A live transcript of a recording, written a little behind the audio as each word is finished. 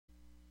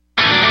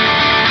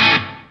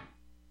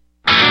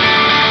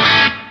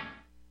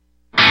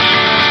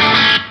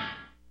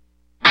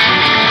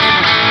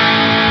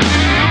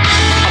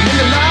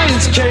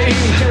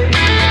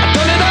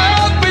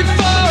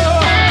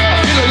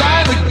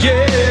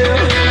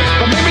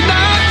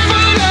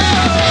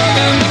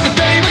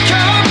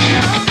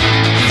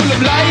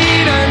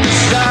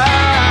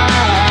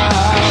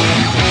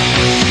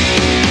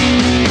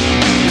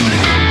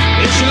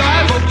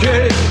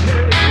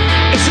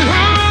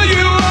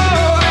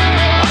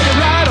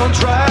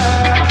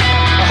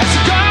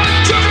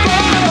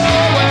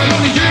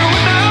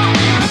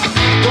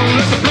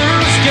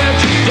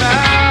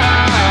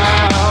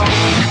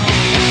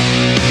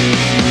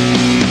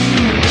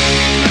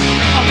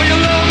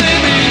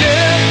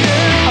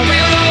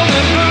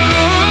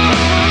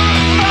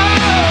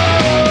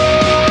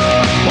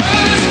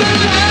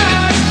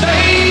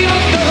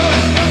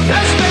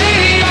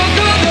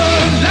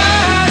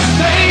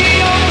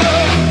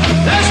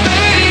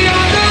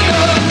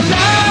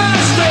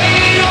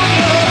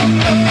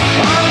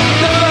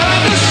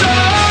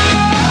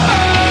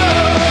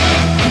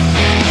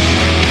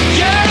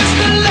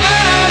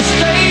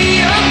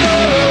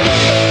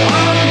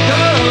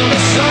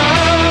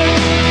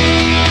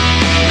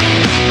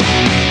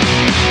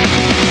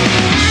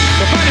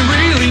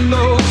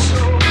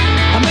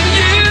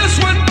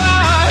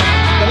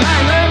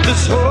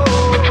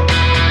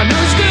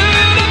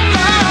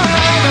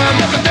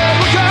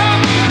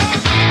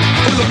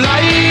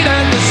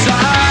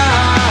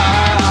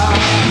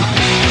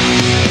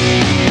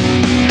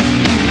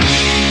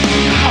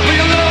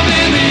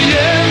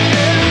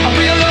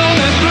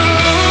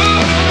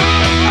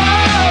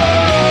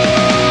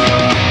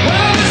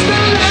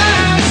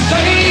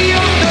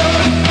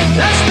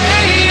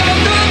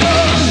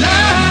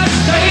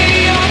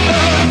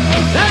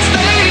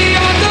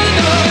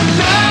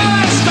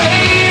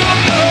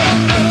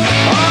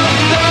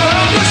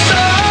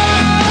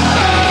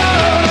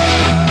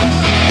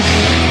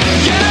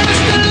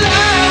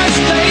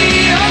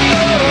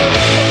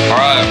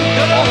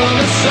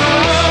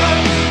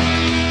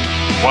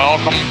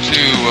welcome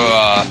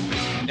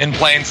to In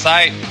Plain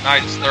Sight.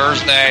 Tonight's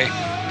Thursday,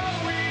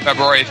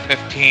 February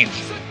 15th.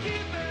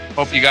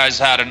 Hope you guys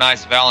had a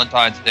nice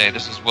Valentine's Day.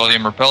 This is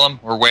William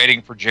Rapillum. We're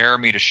waiting for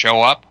Jeremy to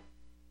show up.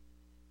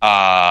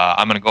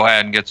 I'm going to go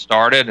ahead and get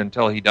started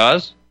until he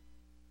does.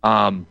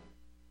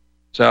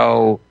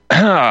 So,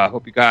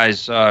 hope you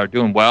guys are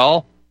doing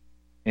well,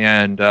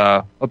 and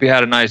hope you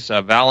had a nice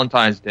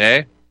Valentine's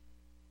Day,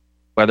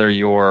 whether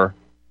you're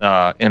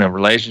in a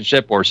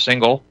relationship or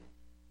single.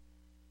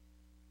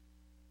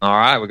 All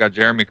right, we got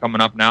Jeremy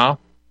coming up now.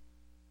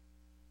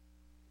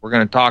 We're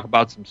going to talk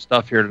about some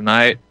stuff here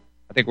tonight.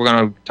 I think we're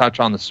going to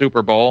touch on the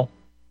Super Bowl,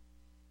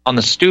 on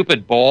the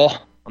Stupid Bowl,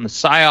 on the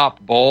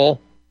PSYOP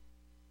Bowl.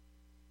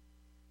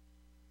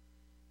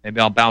 Maybe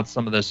I'll bounce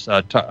some of this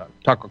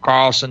Tucker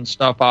Carlson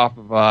stuff off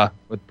of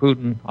with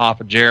Putin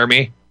off of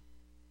Jeremy.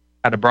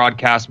 Had a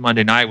broadcast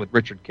Monday night with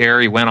Richard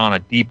Carey. Went on a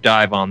deep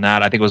dive on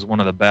that. I think it was one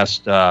of the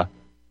best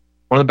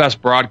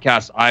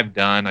broadcasts I've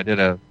done. I did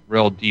a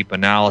real deep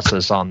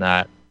analysis on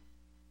that,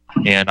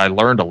 and I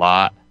learned a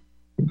lot.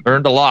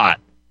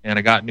 And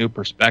I got new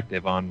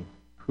perspective on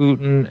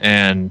Putin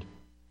and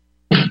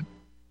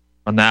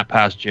on that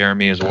past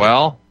Jeremy as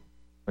well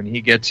when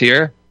he gets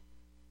here.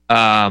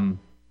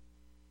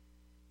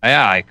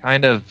 I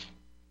kind of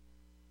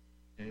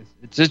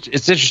it's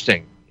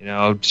interesting,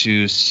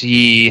 to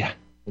see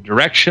the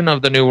direction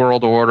of the New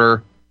World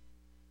Order,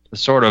 the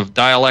sort of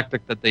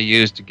dialectic that they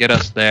use to get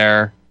us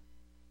there,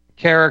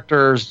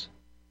 characters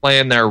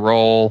playing their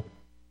role,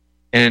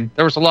 and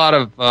there was a lot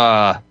of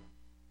it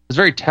was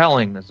very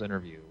telling, this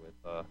interview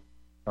with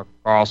Tucker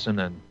Carlson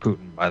and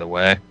Putin, by the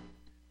way. I'm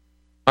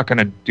not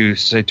going to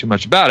say too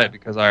much about it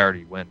because I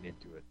already went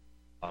into it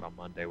on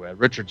Monday. We had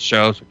Richard's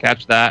show, so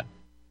catch that.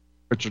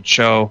 Richard's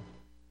show,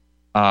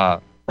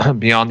 Beyond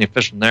the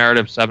Official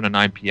Narrative, 7 to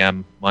 9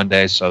 p.m.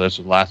 Monday, so this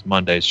was last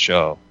Monday's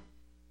show.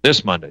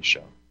 This Monday's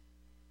show.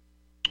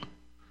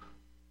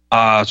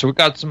 So we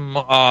got some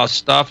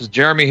stuff. Is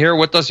Jeremy here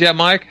with us yet,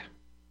 Mike?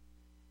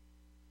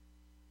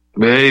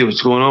 Hey,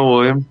 what's going on,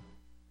 William?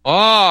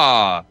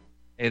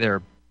 Hey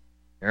there,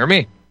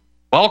 Jeremy.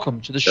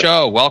 Welcome to the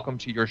show. Welcome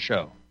to your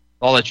show.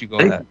 I'll let you go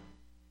ahead.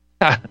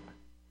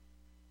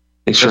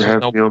 Thanks for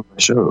having me on my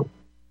show.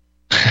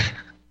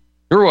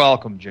 You're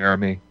welcome,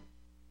 Jeremy.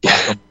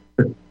 Welcome.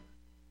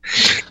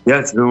 Yeah,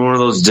 it's been one of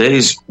those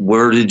days.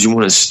 Where did you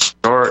want to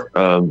start?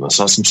 I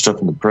saw some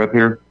stuff in the prep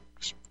here.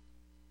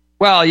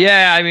 Well,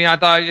 yeah, I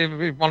thought if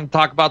we want to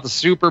talk about the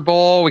Super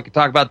Bowl, we could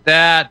talk about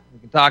that. We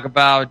can talk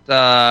about,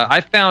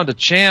 I found a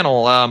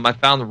channel. I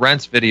found the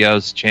Rents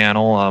Videos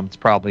channel. It's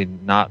probably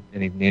not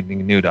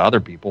anything new to other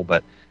people,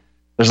 but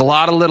there's a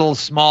lot of little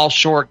small,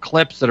 short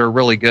clips that are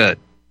really good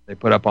they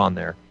put up on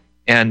there.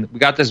 And we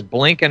got this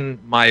Blinken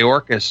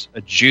Mayorkas, a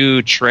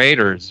Jew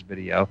traders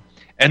video.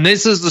 And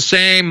this is the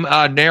same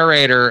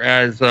narrator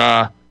as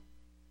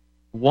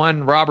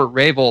one Robert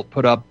Raybould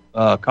put up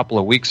a couple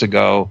of weeks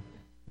ago,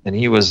 and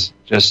he was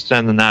just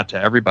sending that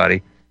to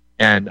everybody.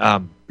 And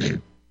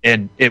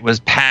and it was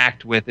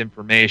packed with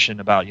information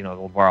about, the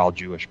overall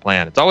Jewish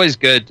plan. It's always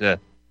good to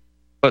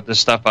put this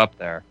stuff up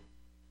there.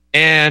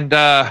 And,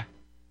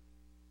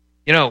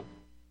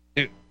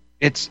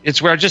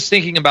 it's where I'm just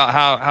thinking about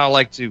how I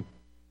like to,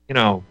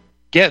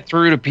 get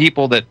through to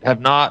people that have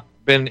not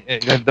been,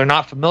 they're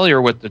not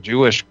familiar with the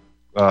Jewish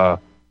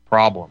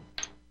problem.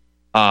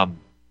 And,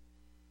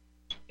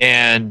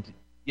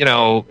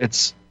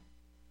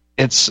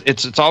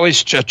 it's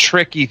always a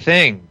tricky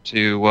thing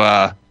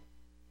to,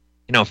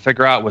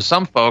 figure out with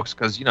some folks,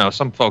 because,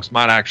 some folks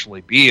might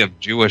actually be of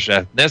Jewish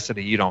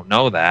ethnicity. You don't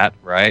know that,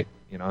 right?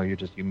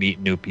 You meet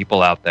new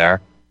people out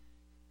there.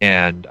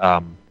 And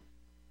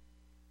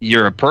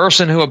you're a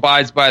person who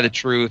abides by the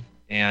truth,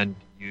 and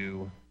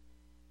you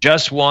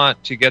just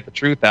want to get the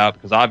truth out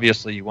because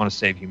obviously you want to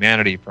save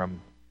humanity from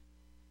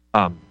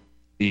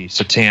the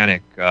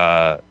satanic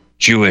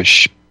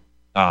Jewish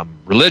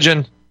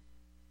religion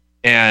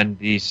and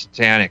the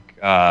satanic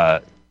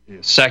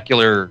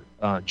secular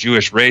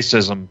Jewish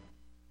racism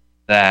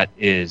that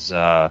is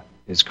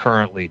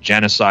currently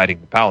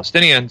genociding the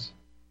Palestinians,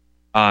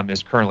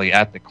 is currently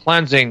ethnic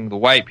cleansing the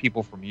white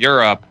people from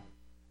Europe.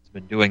 It's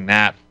been doing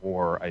that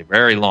for a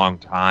very long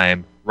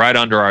time, right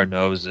under our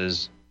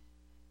noses.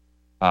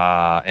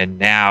 And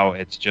now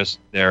it's just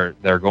they're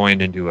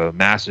going into a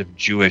massive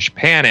Jewish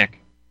panic,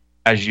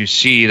 as you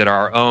see that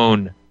our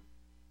own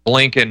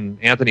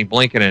Anthony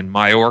Blinken and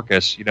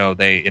Mayorkas,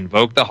 they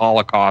invoke the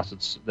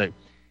Holocaust.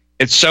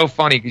 It's so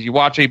funny because you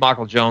watch A.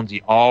 Michael Jones,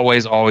 he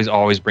always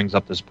brings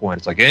up this point.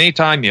 It's like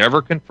anytime you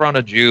ever confront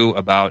a Jew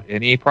about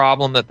any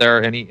problem that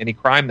any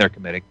crime they're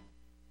committing,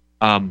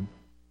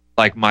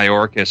 like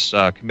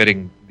Mayorkas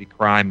committing the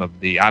crime of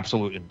the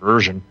absolute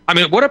inversion. I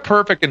mean, what a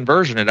perfect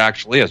inversion it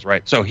actually is,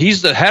 right? So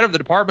he's the head of the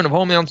Department of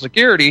Homeland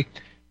Security.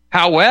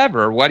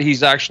 However, what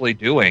he's actually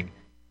doing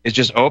is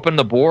just open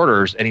the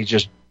borders, and he's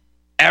just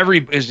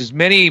as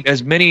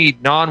many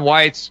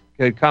non-whites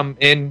could come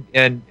in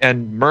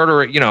and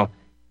murder,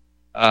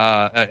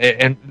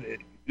 and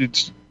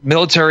it's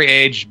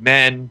military-aged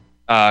men,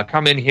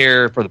 come in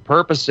here for the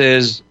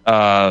purposes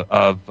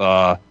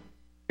of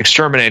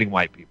exterminating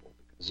white people,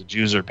 because the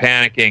Jews are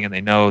panicking and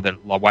they know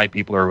that white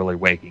people are really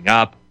waking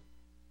up.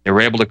 They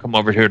were able to come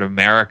over here to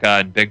America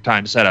and big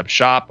time set up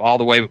shop all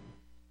the way, in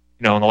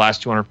the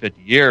last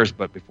 250 years.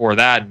 But before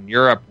that, in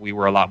Europe, we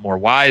were a lot more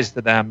wise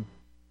to them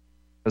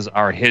because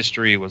our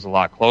history was a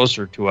lot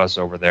closer to us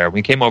over there. When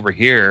we came over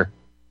here,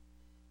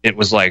 it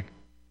was like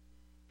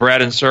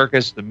bread and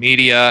circus, the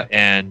media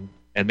and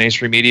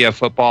mainstream media,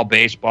 football,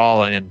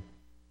 baseball, and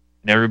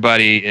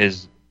everybody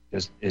is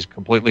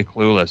completely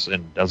clueless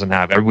and doesn't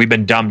have. We've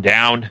been dumbed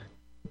down,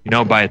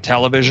 by a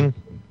television.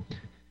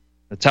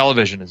 The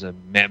television is a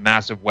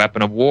massive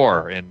weapon of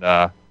war, and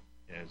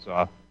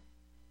so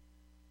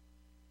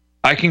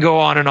I can go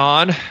on and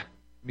on. Let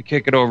me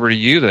kick it over to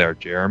you there,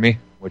 Jeremy.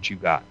 What you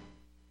got?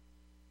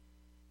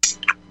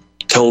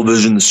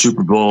 Television, the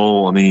Super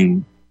Bowl. I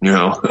mean,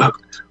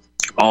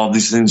 all of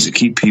these things that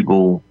keep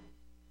people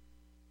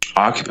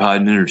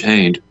occupied and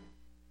entertained.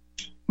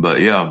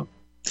 But yeah,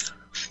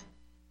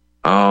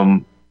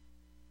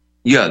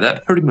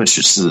 that pretty much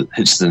just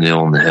hits the nail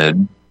on the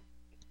head.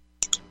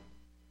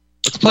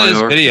 Let's play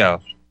this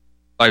video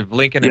by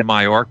Lincoln and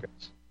Mayorkas.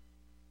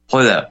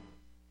 Play that.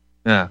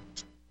 Yeah.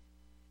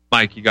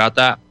 Mike, you got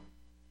that?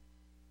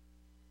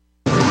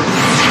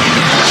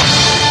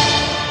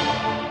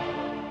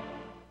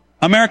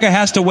 America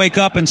has to wake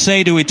up and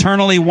say to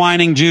eternally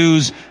whining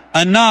Jews,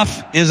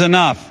 enough is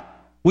enough.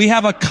 We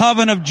have a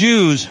coven of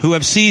Jews who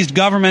have seized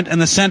government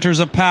and the centers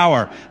of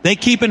power. They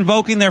keep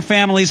invoking their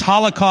families'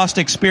 Holocaust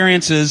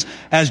experiences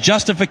as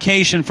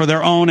justification for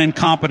their own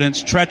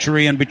incompetence,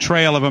 treachery, and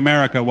betrayal of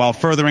America while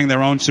furthering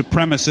their own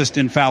supremacist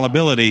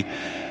infallibility.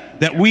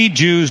 That we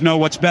Jews know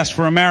what's best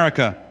for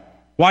America.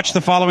 Watch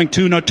the following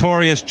two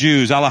notorious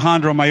Jews,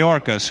 Alejandro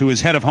Mayorkas, who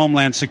is head of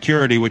Homeland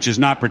Security, which is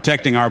not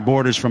protecting our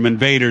borders from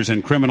invaders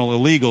and criminal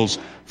illegals,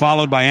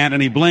 followed by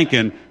Antony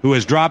Blinken, who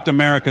has dropped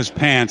America's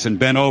pants and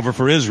bent over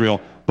for Israel.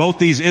 Both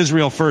these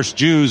Israel-first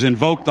Jews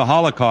invoke the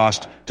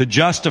Holocaust to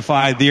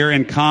justify their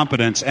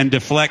incompetence and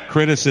deflect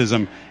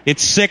criticism.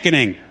 It's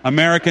sickening.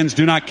 Americans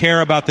do not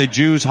care about the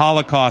Jews'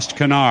 Holocaust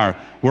canard.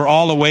 We're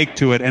all awake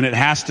to it, and it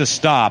has to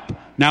stop.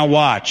 Now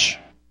watch.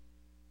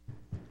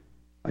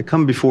 I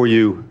come before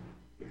you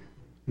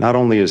not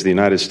only as the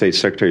United States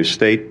Secretary of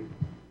State,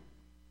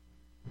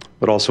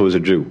 but also as a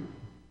Jew.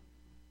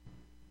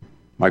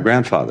 My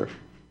grandfather,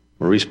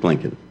 Maurice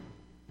Blinken,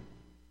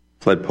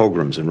 fled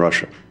pogroms in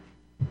Russia.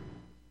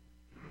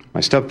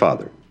 My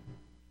stepfather,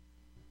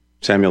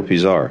 Samuel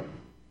Pizar,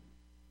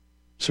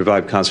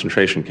 survived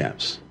concentration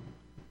camps,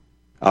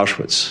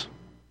 Auschwitz,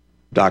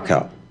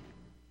 Dachau,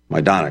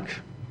 Majdanek.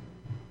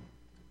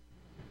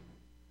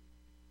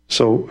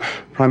 So,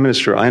 Prime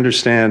Minister, I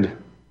understand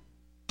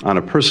on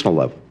a personal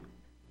level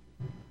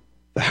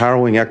the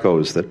harrowing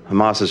echoes that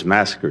Hamas's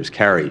massacres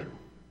carry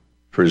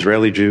for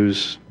Israeli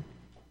Jews,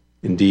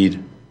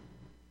 indeed,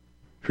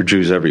 for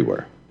Jews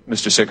everywhere.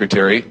 Mr.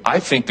 Secretary, I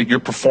think that your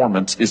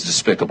performance is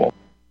despicable.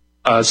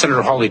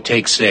 Senator Hawley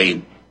takes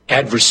an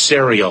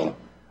adversarial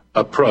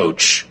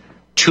approach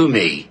to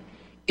me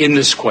in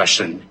this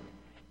question,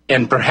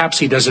 and perhaps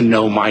he doesn't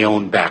know my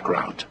own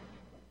background.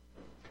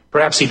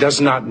 Perhaps he does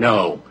not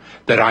know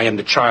that I am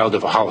the child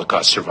of a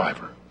Holocaust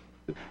survivor.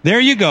 There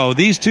you go.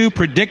 These two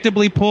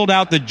predictably pulled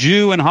out the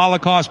Jew and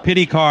Holocaust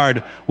pity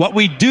card. What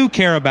we do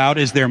care about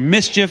is their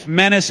mischief,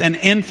 menace, and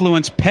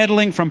influence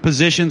peddling from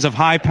positions of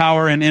high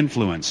power and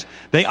influence.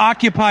 They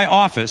occupy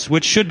office,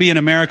 which should be in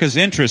America's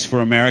interest for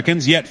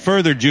Americans, yet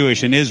further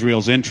Jewish and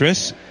Israel's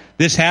interests.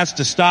 This has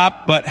to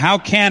stop, but how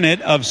can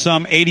it, of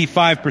some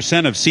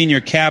 85% of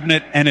senior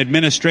cabinet and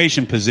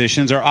administration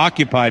positions are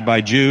occupied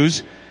by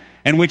Jews,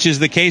 and which is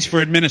the case for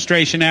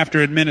administration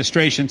after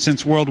administration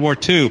since World War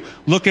II.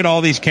 Look at all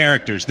these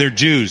characters. They're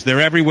Jews.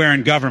 They're everywhere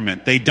in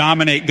government. They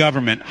dominate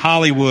government,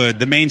 Hollywood,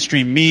 the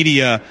mainstream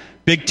media,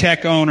 big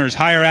tech owners,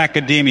 higher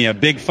academia,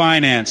 big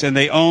finance, and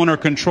they own or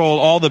control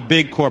all the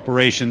big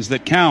corporations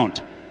that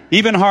count.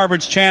 Even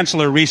Harvard's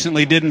chancellor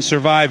recently didn't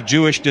survive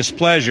Jewish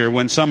displeasure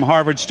when some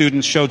Harvard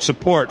students showed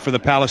support for the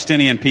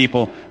Palestinian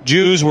people.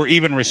 Jews were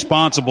even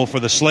responsible for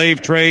the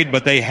slave trade,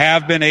 but they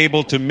have been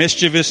able to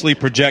mischievously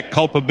project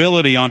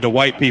culpability onto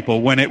white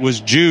people when it was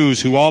Jews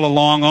who all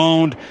along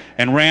owned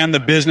and ran the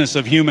business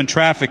of human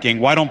trafficking.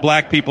 Why don't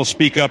black people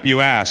speak up,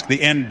 you ask? The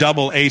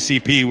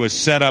NAACP was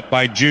set up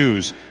by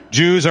Jews.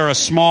 Jews are a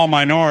small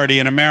minority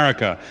in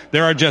America.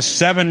 There are just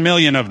 7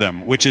 million of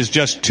them, which is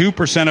just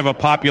 2% of a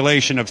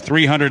population of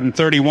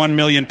 331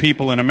 million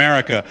people in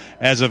America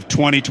as of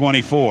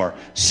 2024.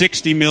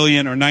 60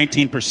 million or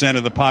 19%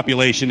 of the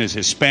population is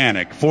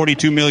Hispanic.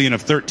 42 million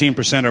of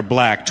 13% are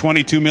black.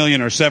 22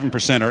 million or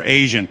 7% are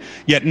Asian.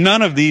 Yet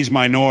none of these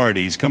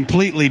minorities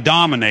completely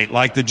dominate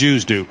like the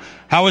Jews do.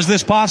 How is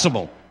this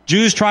possible?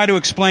 Jews try to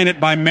explain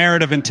it by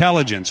merit of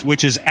intelligence,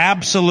 which is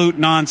absolute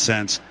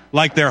nonsense,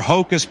 like their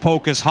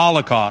hocus-pocus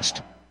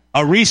Holocaust.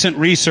 A recent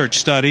research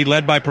study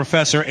led by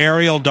Professor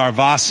Ariel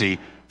Darvasi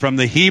from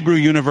the Hebrew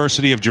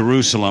University of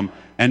Jerusalem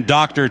and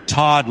Dr.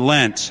 Todd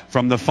Lentz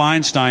from the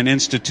Feinstein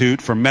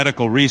Institute for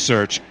Medical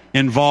Research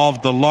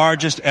involved the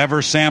largest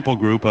ever sample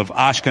group of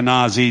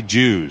Ashkenazi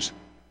Jews.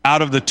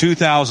 Out of the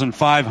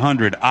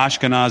 2,500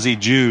 Ashkenazi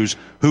Jews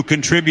who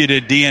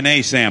contributed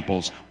DNA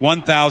samples,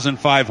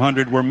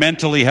 1,500 were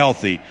mentally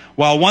healthy,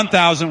 while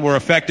 1,000 were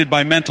affected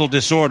by mental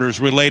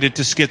disorders related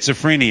to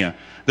schizophrenia.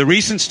 The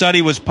recent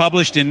study was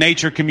published in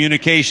Nature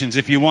Communications.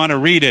 If you want to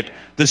read it,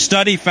 the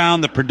study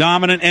found the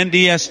predominant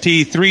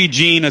NDST3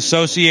 gene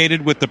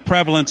associated with the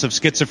prevalence of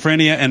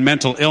schizophrenia and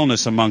mental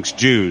illness amongst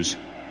Jews.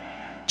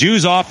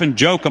 Jews often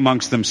joke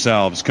amongst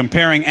themselves,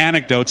 comparing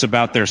anecdotes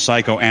about their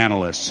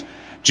psychoanalysts.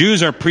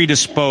 Jews are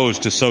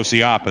predisposed to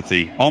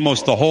sociopathy.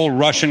 Almost the whole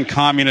Russian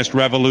communist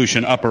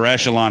revolution upper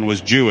echelon was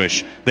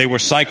Jewish. They were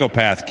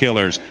psychopath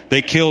killers.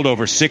 They killed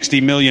over 60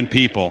 million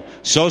people.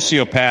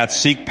 Sociopaths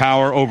seek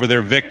power over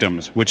their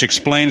victims, which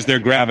explains their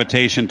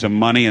gravitation to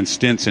money and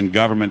stints in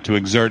government to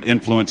exert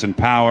influence and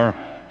power.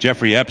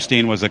 Jeffrey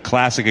Epstein was a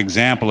classic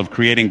example of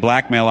creating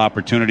blackmail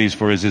opportunities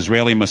for his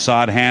Israeli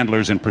Mossad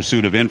handlers in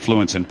pursuit of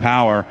influence and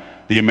power.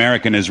 The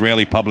American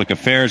Israeli Public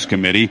Affairs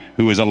Committee,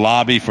 who is a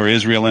lobby for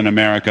Israel in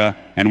America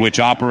and which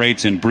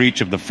operates in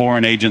breach of the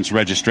Foreign Agents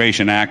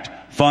Registration Act,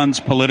 funds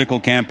political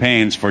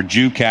campaigns for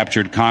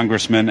Jew-captured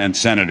congressmen and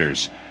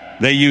senators.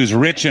 They use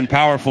rich and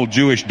powerful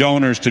Jewish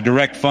donors to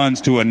direct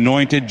funds to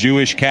anointed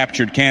Jewish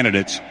captured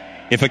candidates.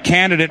 If a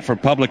candidate for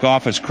public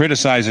office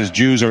criticizes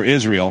Jews or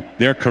Israel,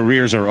 their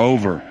careers are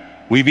over.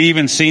 We've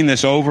even seen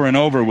this over and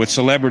over with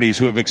celebrities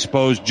who have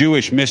exposed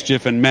Jewish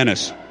mischief and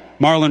menace.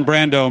 Marlon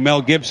Brando,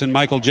 Mel Gibson,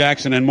 Michael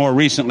Jackson, and more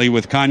recently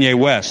with Kanye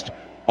West.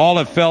 All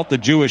have felt the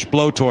Jewish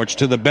blowtorch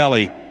to the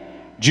belly.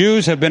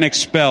 Jews have been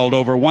expelled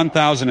over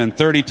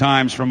 1,030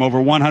 times from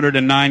over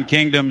 109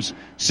 kingdoms,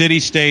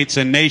 city-states,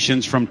 and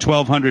nations from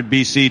 1200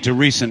 BC to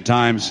recent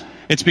times.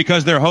 It's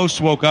because their hosts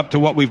woke up to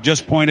what we've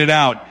just pointed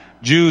out.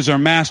 Jews are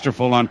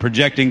masterful on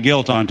projecting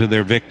guilt onto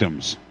their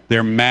victims.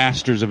 They're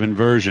masters of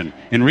inversion.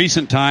 In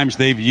recent times,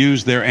 they've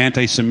used their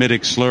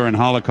anti-Semitic slur and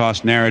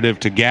Holocaust narrative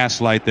to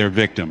gaslight their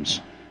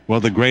victims. Well,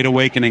 the Great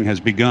Awakening has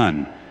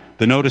begun.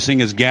 The noticing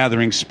is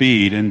gathering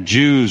speed, and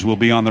Jews will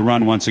be on the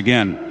run once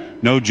again.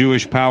 No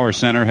Jewish power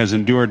center has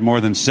endured more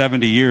than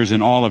 70 years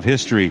in all of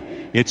history.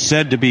 It's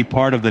said to be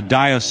part of the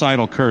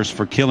diocidal curse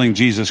for killing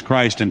Jesus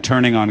Christ and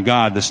turning on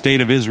God. The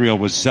State of Israel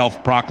was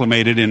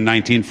self-proclamated in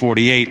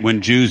 1948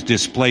 when Jews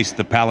displaced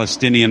the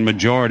Palestinian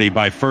majority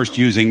by first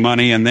using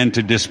money and then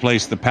to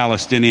displace the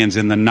Palestinians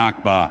in the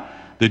Nakba.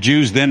 The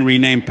Jews then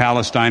renamed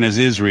Palestine as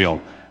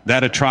Israel.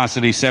 That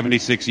atrocity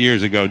 76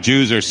 years ago.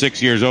 Jews are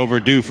 6 years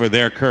overdue for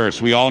their curse.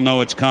 We all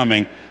know it's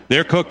coming.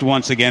 They're cooked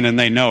once again, and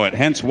they know it.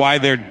 Hence why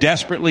they're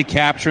desperately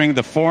capturing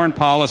the foreign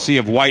policy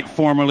of white,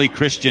 formerly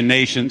Christian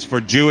nations for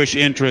Jewish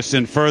interests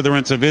in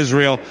furtherance of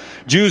Israel.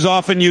 Jews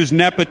often use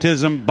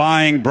nepotism,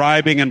 buying,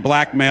 bribing, and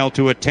blackmail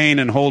to attain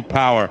and hold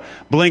power.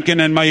 Blinken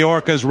and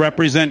Mayorkas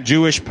represent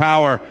Jewish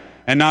power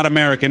and not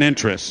American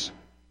interests.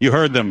 You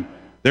heard them.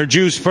 They're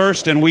Jews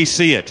first, and we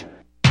see it.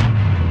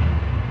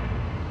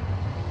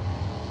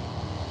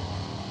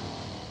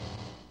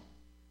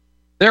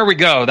 There we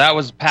go. That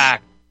was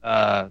packed.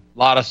 A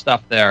lot of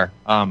stuff there.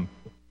 A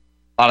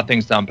lot of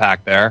things to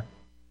unpack there.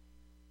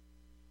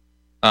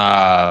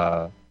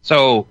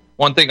 So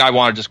one thing I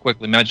want to just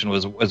quickly mention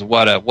was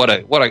what a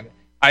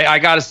I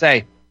got to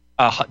say,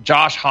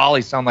 Josh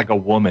Hawley sound like a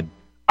woman.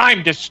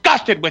 I'm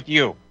disgusted with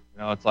you. You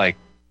know, it's like,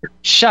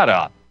 shut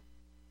up.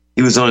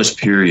 He was on his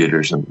period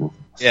or something.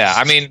 Yeah,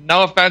 I mean,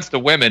 no offense to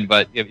women,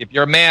 but if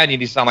you're a man, you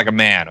need to sound like a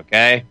man.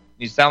 Okay,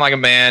 you sound like a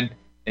man,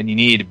 and you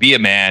need to be a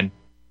man.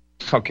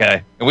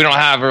 Okay. And we don't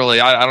have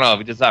really, I don't know,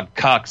 we just have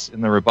cucks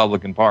in the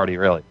Republican Party,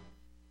 really.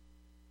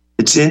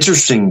 It's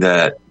interesting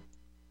that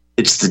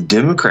it's the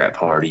Democrat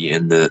Party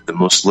and the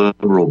most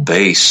liberal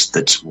base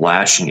that's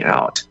lashing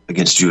out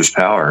against Jewish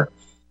power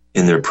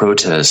in their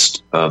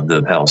protest of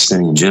the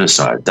Palestinian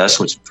genocide. That's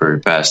what's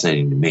very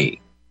fascinating to me.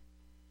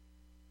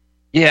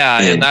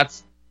 Yeah, and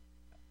that's...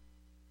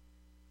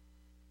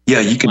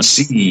 Yeah, you can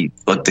see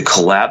like the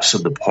collapse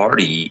of the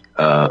party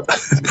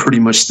pretty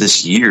much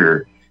this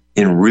year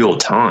in real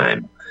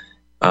time,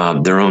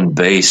 their own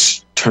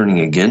base turning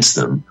against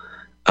them.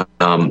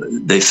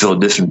 They feel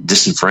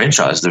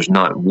disenfranchised. There's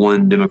not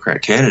one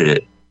Democrat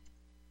candidate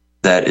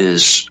that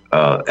is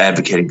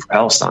advocating for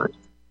Palestine.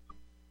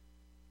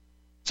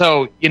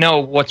 So, you know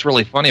what's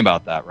really funny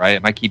about that, right?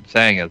 And I keep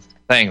saying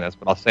this,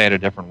 but I'll say it a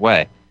different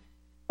way.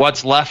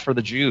 What's left for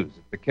the Jews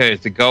is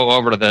to go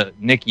over to the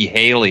Nikki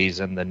Haley's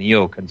and the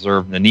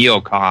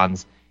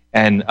neocons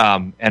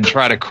and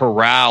try to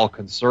corral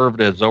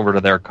conservatives over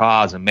to their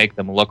cause and make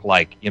them look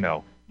like, you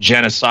know,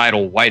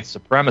 genocidal white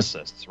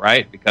supremacists,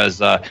 right? Because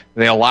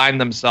they align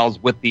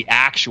themselves with the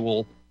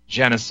actual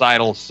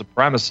genocidal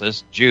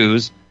supremacists,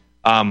 Jews,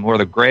 who are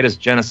the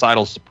greatest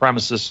genocidal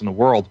supremacists in the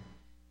world,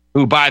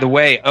 who, by the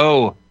way,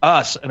 owe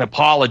us an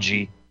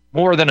apology.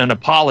 More than an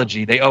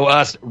apology, they owe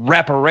us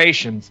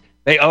reparations.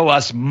 They owe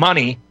us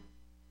money.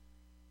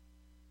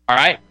 All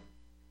right?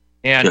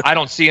 And I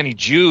don't see any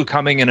Jew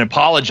coming and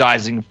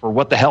apologizing for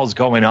what the hell's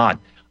going on.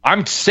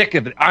 I'm sick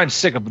of it. I'm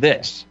sick of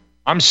this.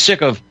 I'm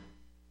sick of,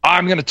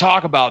 I'm going to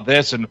talk about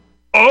this and,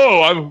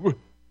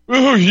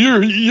 oh,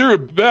 you're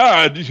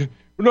bad.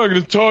 We're not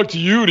going to talk to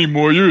you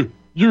anymore.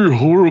 You're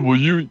horrible.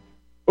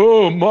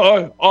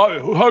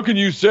 How can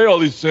you say all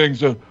these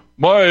things?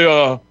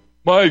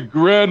 My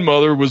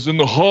grandmother was in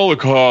the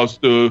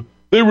Holocaust.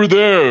 They were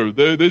there.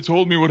 They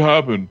told me what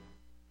happened.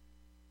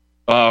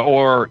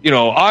 Or,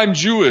 I'm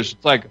Jewish.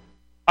 It's like,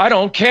 I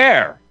don't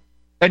care.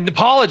 And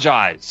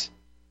apologize.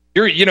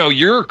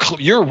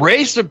 Your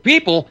race of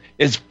people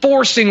is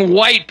forcing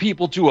white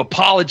people to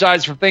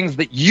apologize for things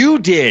that you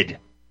did.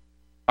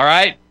 All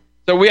right?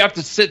 So we have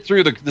to sit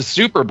through the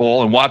Super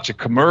Bowl and watch a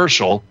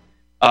commercial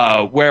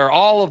where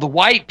all of the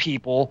white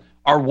people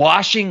are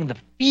washing the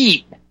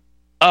feet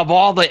of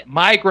all the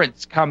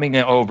migrants coming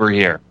over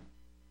here.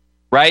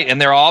 Right?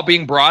 And they're all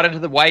being brought into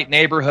the white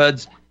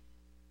neighborhoods,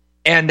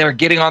 and they're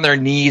getting on their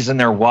knees and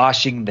they're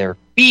washing their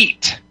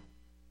feet.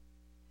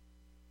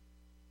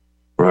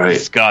 Right.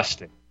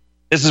 Disgusting.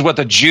 This is what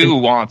the Jew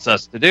wants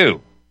us to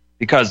do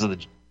because of the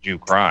Jew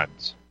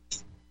crimes.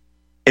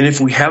 And if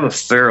we have a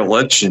fair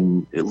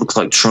election, it looks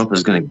like Trump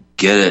is going to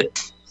get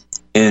it.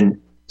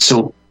 And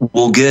so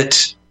we'll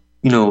get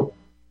the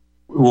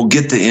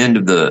end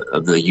of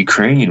the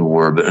Ukrainian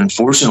war, but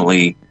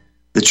unfortunately,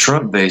 the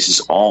Trump base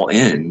is all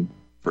in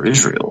for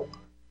Israel.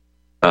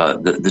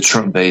 The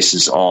Trump base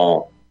is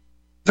all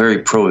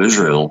very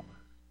pro-Israel.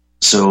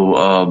 So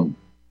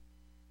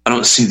I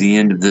don't see the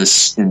end of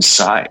this in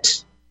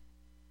sight.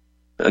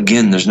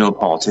 Again, there's no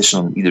politician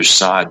on either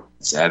side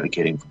that's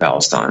advocating for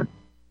Palestine.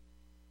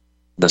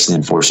 That's the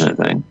unfortunate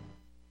thing.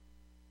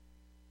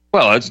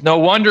 Well, it's no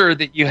wonder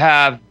that you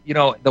have,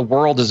 the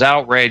world is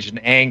outraged and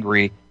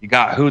angry. You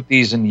got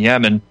Houthis in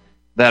Yemen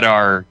that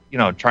are,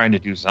 trying to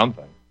do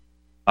something.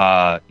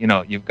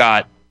 You've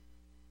got,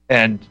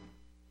 and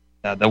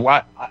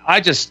I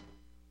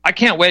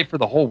can't wait for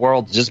the whole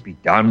world to just be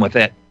done with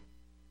it,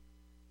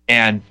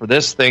 and for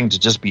this thing to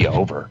just be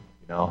over.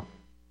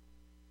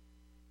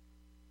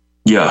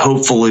 Yeah,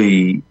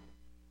 hopefully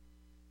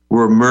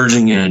we're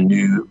emerging in a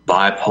new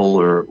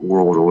bipolar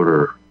world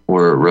order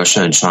where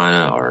Russia and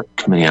China are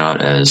coming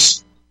out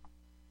as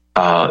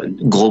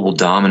global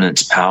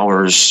dominance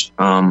powers.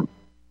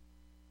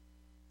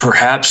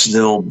 Perhaps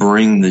they'll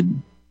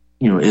bring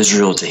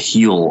Israel to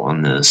heel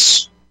on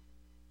this,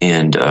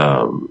 and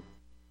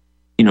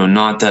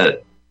not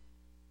that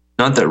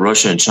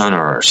Russia and China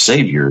are our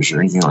saviors or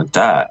anything like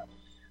that,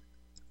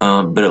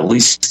 but at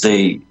least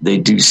they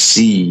do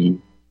see.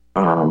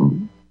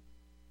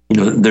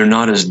 They're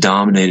not as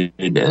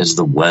dominated as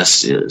the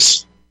West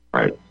is,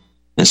 right?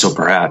 And so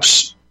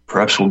perhaps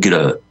we'll get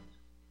a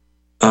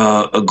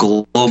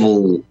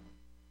global.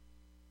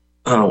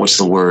 What's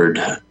the word?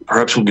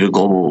 Perhaps we'll get a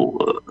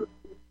global,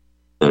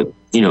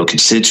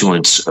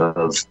 constituents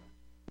of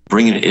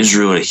bringing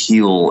Israel to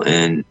heel,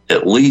 and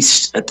at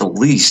the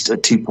least, a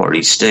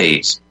two-party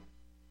state,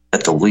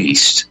 at the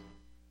least,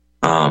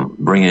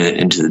 bringing it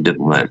into the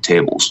diplomatic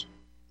tables.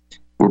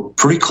 We're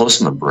pretty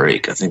close on the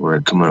break. I think we're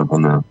coming up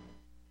on the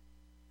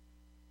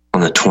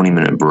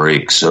 20-minute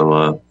break.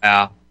 So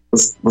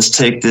let's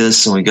take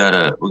this, and we got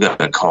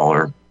a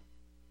caller.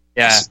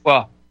 Yeah.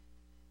 Well.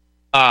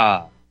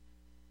 Yeah.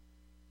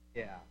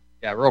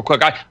 Real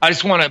quick. I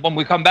just want to, when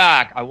we come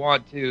back, I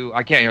can't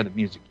hear the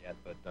music yet,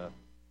 but let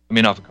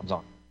me know if it comes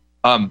on.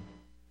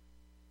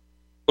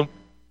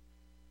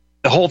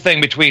 The whole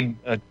thing between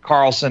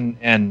Carlson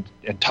and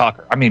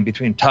Tucker. I mean,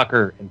 between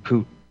Tucker and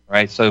Putin.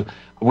 Right. So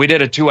we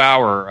did a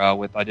 2-hour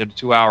with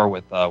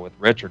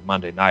Richard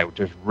Monday night, which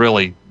just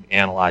really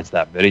analyzed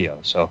that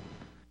video. So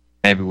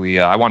maybe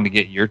I wanted to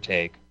get your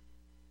take,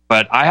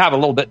 but I have a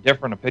little bit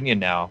different opinion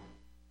now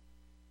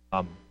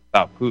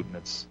about Putin.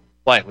 It's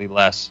slightly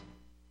less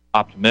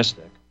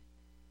optimistic,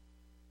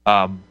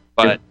 but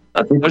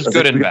there's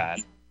good and bad.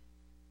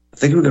 I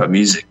think we got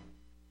music.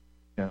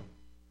 Yeah.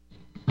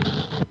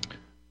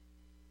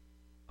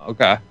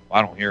 Okay. Well,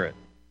 I don't hear it.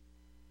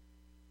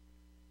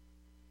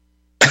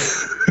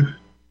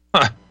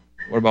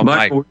 What about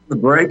Mike? The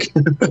break.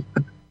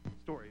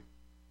 Story.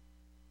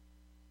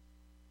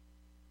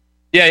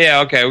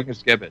 Yeah. Okay, we can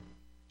skip it.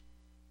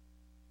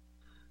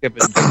 Skip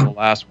it until the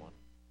last one.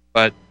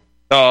 But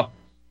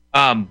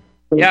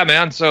yeah,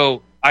 man.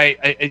 So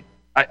I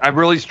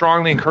really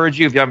strongly encourage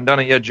you, if you haven't done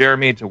it yet,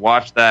 Jeremy, to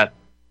watch that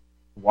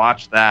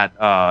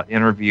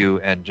interview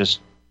and just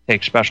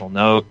take special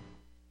note,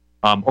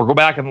 or go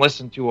back and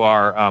listen to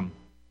our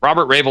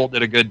Robert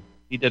Raybould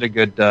did a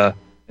good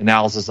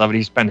analysis of it.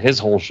 He spent his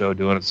whole show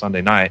doing it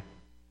Sunday night,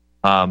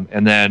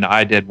 and then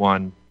I did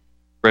one,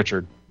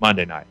 Richard,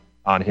 Monday night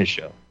on his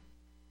show.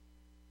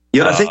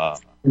 Yeah, I think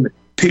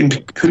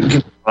Putin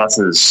came across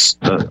as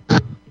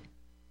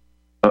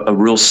a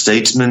real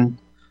statesman.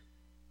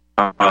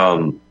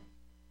 Given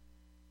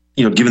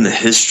the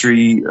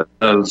history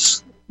of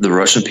the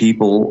Russian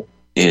people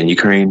in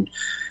Ukraine,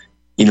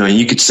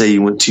 you could say he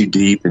went too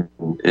deep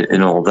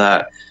and all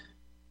that.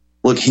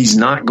 Look, he's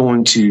not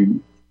going to.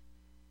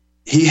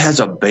 He has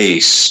a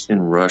base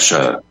in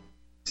Russia,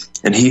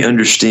 and he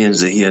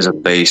understands that he has a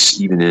base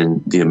even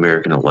in the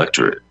American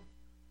electorate,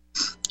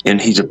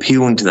 and he's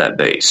appealing to that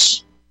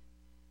base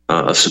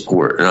of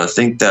support. And I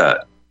think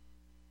that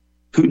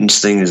Putin's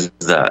thing is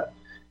that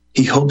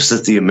he hopes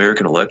that the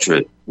American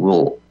electorate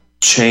will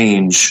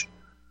change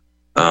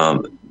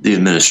the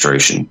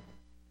administration,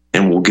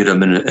 and we'll get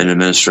an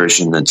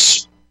administration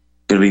that's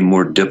going to be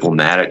more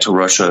diplomatic to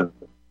Russia,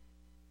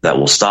 that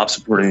will stop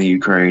supporting the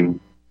Ukraine,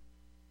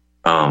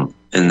 and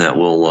that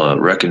will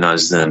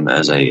recognize them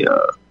as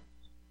that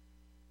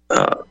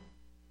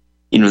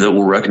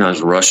will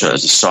recognize Russia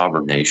as a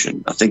sovereign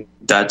nation. I think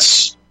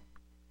that's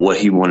what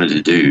he wanted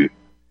to do.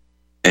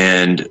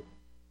 And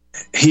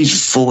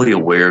he's fully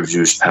aware of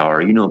Jewish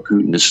power.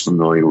 Putin is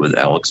familiar with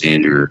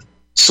Alexander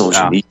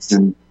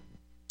Solzhenitsyn,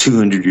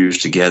 200 years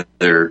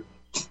together.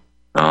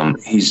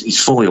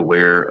 He's fully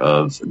aware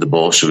of the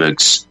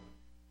Bolsheviks.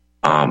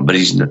 But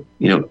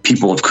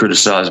people have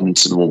criticized him and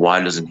said, well,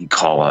 why doesn't he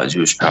call out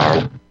Jewish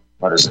power?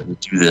 Why doesn't he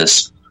do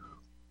this?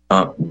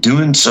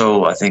 Doing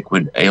so, I think,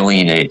 would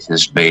alienate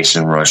his base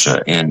in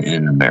Russia and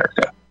in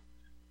America.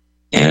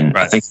 And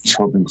I think he's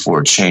hoping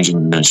for a change in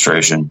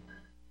administration.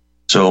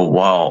 So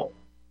while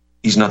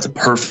he's not the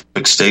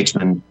perfect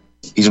statesman,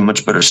 he's a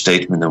much better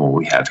statesman than what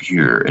we have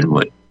here and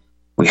what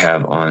we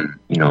have on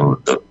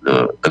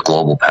the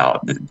global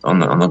palette, on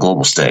the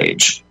global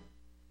stage,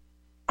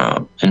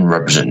 and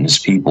representing his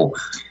people.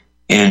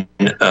 And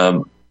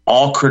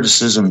all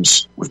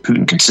criticisms with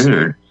Putin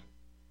considered,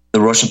 the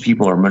Russian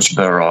people are much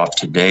better off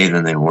today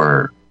than they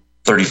were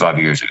 35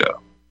 years ago.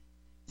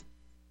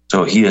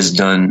 So he has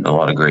done a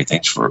lot of great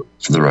things for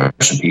the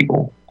Russian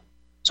people.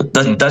 So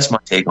that's my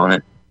take on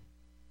it.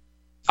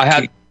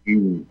 I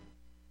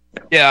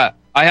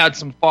had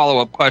some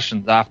follow-up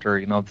questions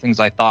after, things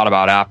I thought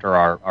about after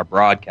our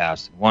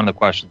broadcast. One of the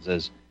questions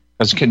is,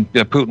 because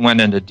Putin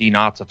went into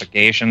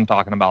denazification,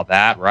 talking about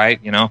that, right?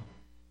 And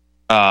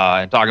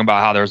talking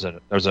about how there's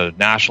a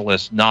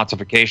nationalist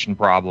Nazification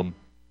problem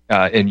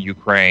in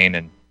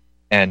Ukraine,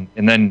 and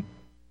then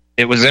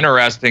it was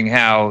interesting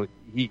how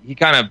he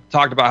kind of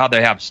talked about how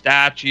they have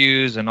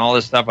statues and all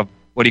this stuff of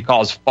what he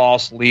calls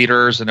false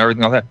leaders and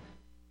everything like that.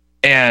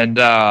 And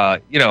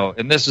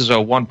and this is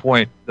a one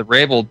point that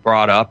Raybould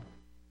brought up,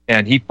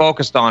 and he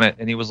focused on it,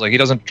 and he was like, he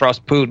doesn't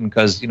trust Putin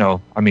because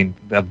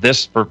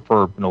this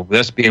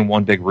this being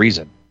one big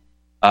reason.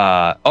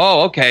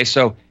 Okay,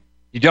 so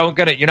you're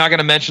not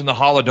gonna mention the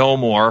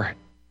Holodomor.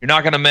 You're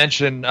not going to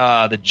mention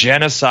the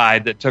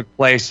genocide that took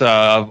place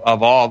of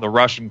all the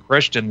Russian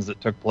Christians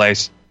that took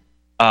place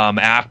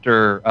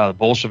after the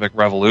Bolshevik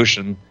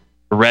Revolution,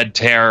 the Red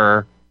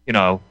Terror,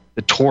 the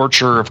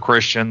torture of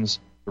Christians,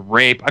 the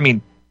rape.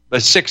 The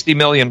 60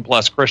 million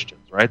plus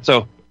Christians, right?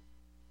 So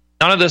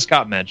none of this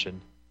got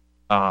mentioned.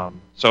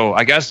 So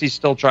I guess he's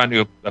still trying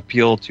to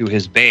appeal to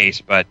his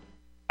base. But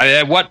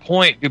at what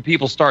point do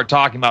people start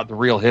talking about the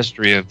real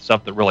history of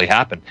stuff that really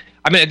happened?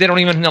 They don't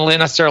even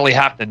necessarily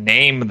have to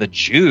name the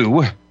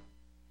Jew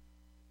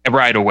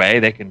right away.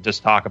 They can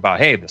just talk about,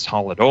 hey, this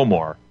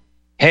Holodomor,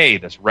 hey,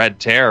 this Red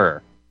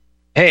Terror,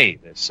 hey,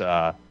 this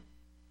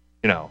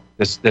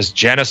this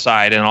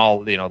genocide and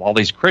all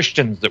these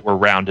Christians that were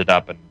rounded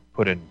up and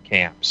put in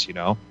camps.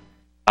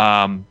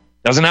 Doesn't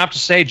have to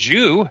say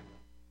Jew,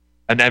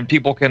 and then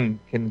people can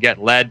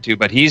get led to.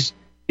 But he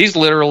was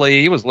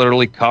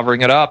literally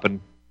covering it up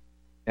and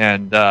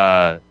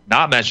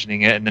not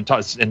mentioning it, and then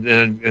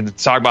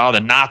talking about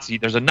how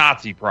there's a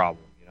Nazi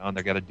problem, and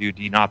they're going to do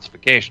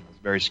denazification. It's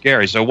very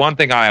scary. So one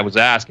thing I was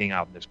asking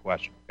out in this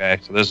question,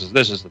 okay, so this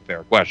is the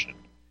fair question: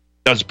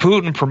 does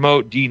Putin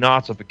promote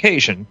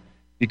denazification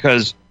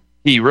because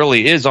he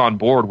really is on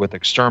board with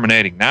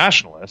exterminating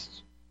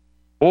nationalists,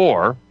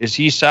 or is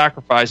he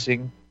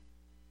sacrificing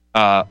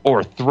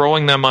or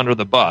throwing them under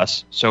the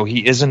bus so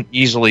he isn't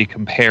easily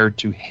compared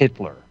to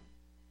Hitler?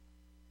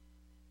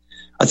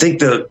 I think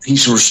that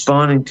he's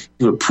responding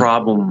to the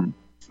problem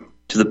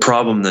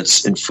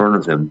that's in front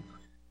of him,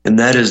 and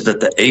that is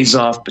that the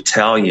Azov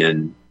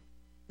battalion,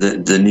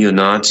 the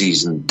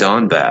neo-Nazis in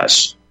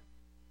Donbass,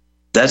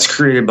 that's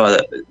created by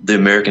the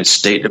American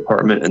State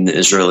Department and the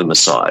Israeli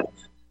Mossad,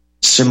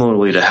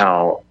 similarly to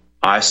how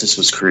ISIS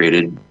was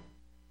created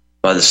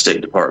by the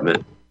State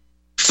Department,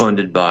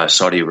 funded by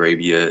Saudi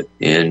Arabia,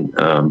 and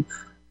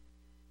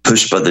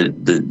pushed by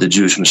the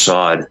Jewish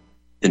Mossad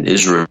in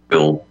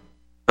Israel.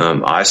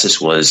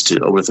 ISIS was to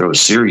overthrow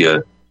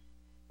Syria.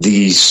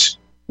 These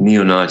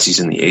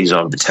neo-Nazis in the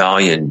Azov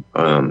battalion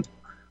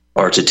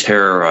are to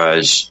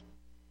terrorize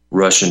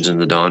Russians in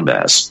the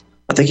Donbass.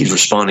 I think he's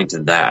responding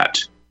to that.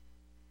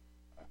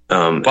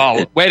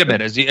 Wait a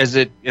minute. Is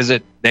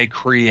it they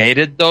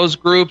created those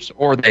groups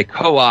or they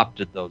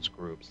co-opted those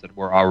groups that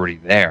were already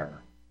there?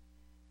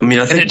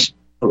 I think.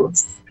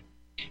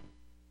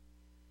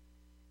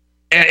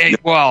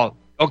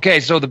 Okay.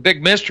 So the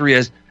big mystery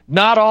is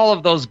not all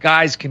of those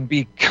guys can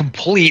be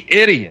complete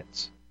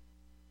idiots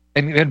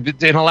and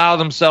allow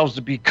themselves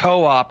to be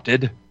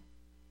co-opted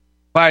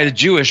by the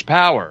Jewish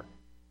power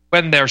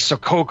when they're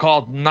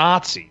so-called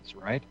Nazis,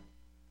 right?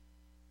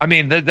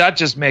 That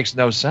just makes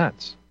no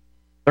sense.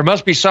 There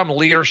must be some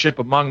leadership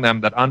among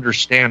them that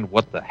understand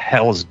what the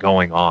hell is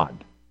going on.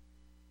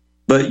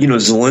 But,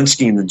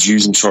 Zelensky and the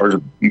Jews in charge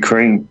of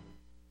Ukraine,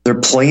 they're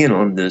playing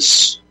on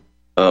this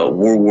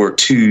World War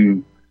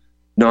II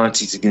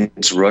Nazis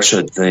against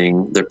Russia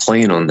thing, they're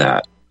playing on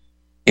that.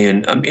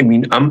 And I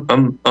mean,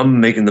 I'm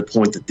making the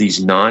point that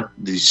these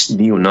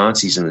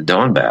neo-Nazis in the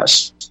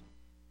Donbass,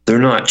 they're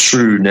not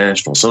true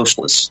National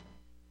Socialists.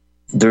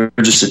 They're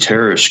just a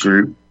terrorist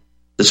group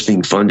that's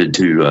being funded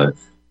to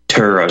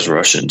terrorize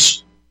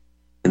Russians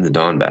in the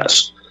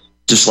Donbass.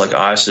 Just like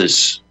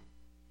ISIS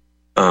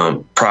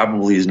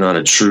probably is not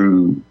a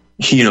true,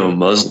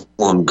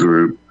 Muslim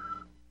group.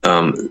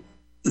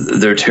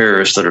 They're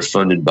terrorists that are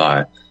funded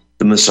by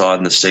the Mossad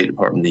and the State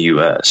Department of the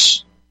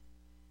U.S.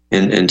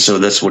 And so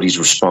that's what he's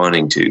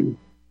responding to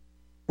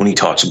when he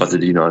talks about the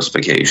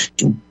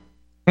denazification.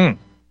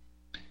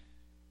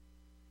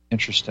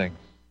 Interesting.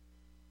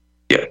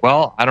 Yeah.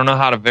 Well, I don't know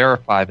how to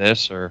verify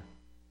this,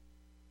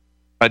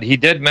 but he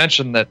did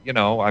mention that,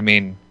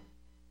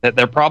 that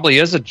there probably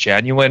is a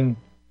genuine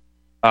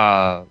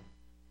population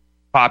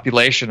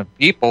of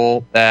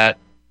people that,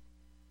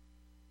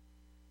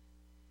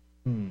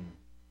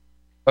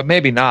 but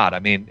maybe not. I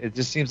mean, it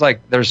just seems like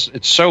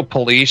it's so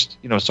policed,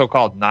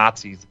 so-called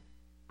Nazis.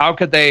 How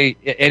could they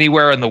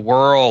anywhere in the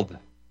world,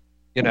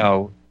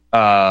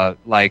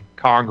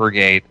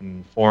 congregate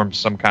and form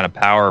some kind of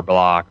power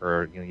block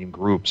or in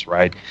groups,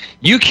 right?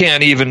 You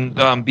can't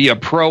even be a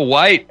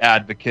pro-white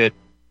advocate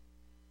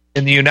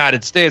in the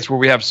United States where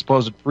we have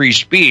supposed free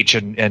speech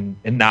and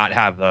not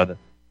have the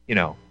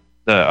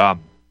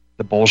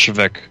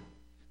Bolshevik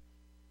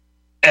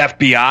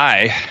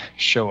FBI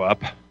show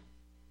up.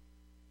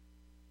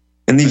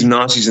 And these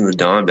Nazis in the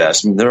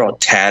Donbass, they're all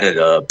tatted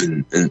up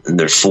and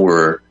they're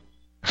for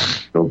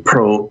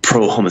pro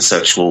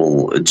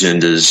homosexual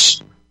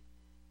agendas.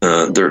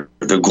 They're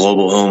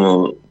global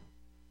homo.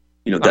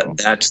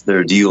 That's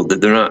their deal.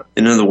 That they're not.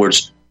 In other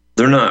words,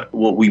 they're not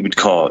what we would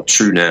call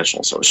true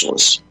National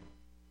Socialists.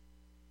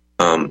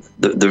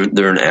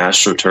 They're an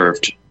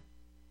astroturfed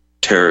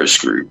terrorist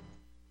group,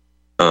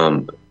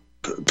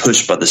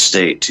 pushed by the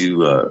state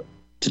to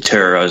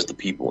terrorize the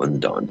people in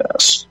the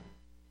Donbass.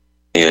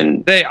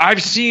 And have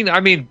you seen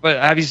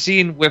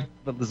with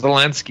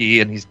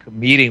Zelensky, and he's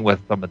meeting with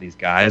some of these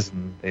guys,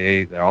 and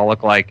they all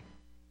look like,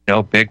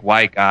 big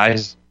white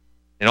guys.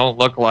 They don't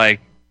look like,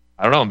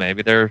 I don't know,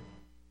 maybe they're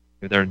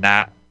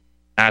not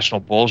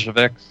National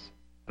Bolsheviks.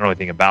 I don't know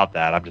anything about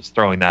that. I'm just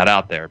throwing that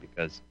out there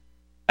because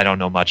I don't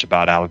know much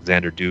about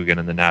Alexander Dugin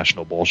and the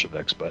National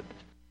Bolsheviks, but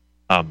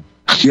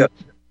yeah,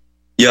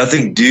 I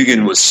think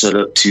Dugin was set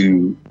up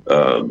to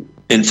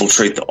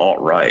infiltrate the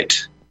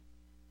alt-right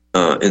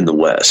in the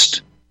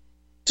West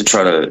to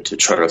try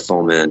to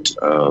foment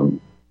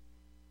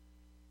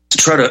to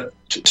try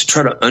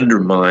to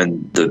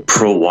undermine the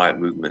pro-white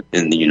movement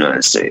in the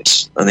United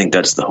States. I think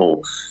that's the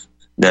whole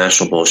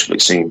National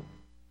Bolshevik scene.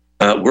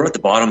 We're at the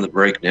bottom of the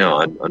break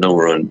now. I know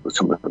we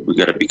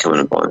got to be coming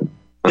up on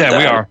yeah, that.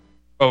 we are.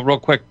 Oh, real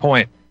quick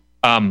point.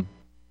 So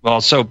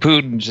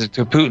Putin, just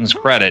to Putin's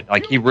credit,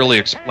 he really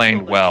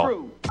explained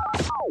well.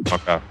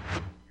 Okay.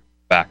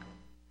 Back.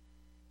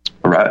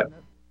 All right.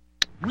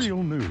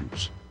 Real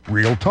news,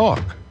 real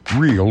talk,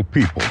 real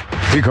people.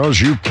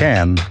 Because you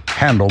can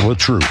handle the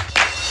truth.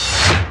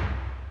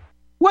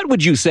 What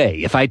would you say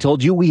if I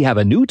told you we have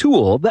a new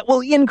tool that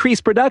will increase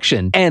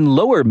production and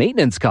lower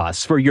maintenance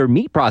costs for your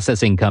meat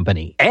processing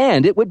company?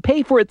 And it would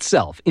pay for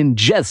itself in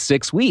just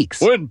 6 weeks.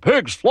 When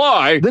pigs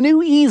fly! The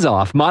new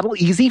EaseOff Model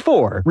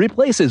EZ4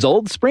 replaces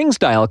old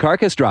spring-style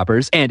carcass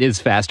droppers and is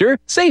faster,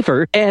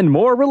 safer, and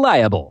more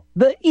reliable.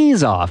 The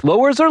EaseOff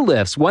lowers or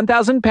lifts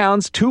 1,000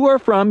 pounds to or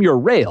from your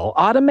rail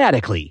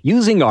automatically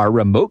using our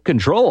remote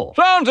control.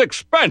 Sounds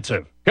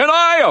expensive. Can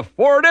I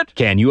afford it?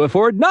 Can you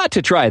afford not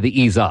to try the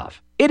EaseOff?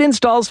 It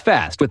installs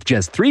fast with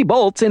just 3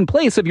 bolts in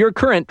place of your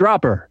current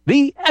dropper.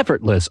 The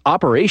effortless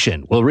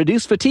operation will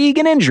reduce fatigue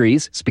and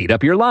injuries, speed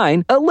up your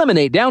line,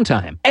 eliminate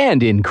downtime,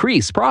 and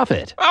increase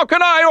profit. How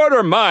can I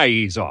order my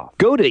EaseOff?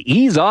 Go to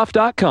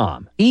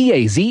easeoff.com,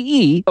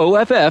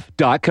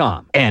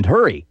 EAZEOFF.com, and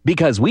hurry,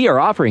 because we are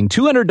offering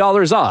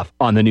 $200 off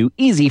on the new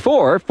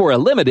EZ4 for a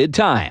limited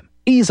time.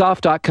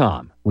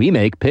 Easeoff.com. We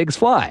make pigs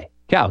fly.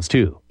 Cows,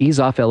 too.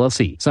 EaseOff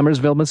LLC,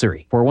 Summersville,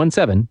 Missouri,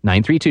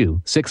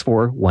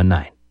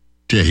 417-932-6419.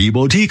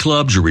 Tahibo Tea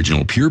Club's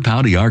original Pure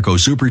Pau D'Arco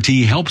Super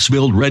Tea helps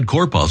build red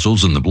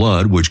corpuscles in the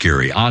blood, which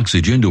carry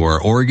oxygen to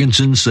our organs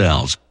and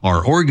cells.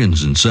 Our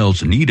organs and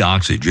cells need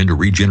oxygen to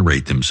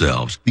regenerate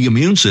themselves. The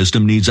immune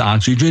system needs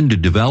oxygen to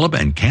develop,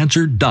 and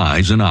cancer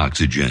dies in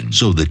oxygen.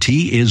 So the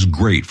tea is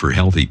great for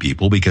healthy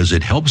people because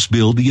it helps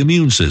build the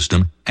immune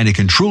system, and it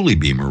can truly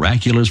be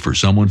miraculous for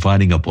someone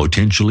fighting a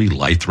potentially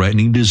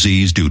life-threatening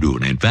disease due to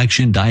an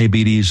infection,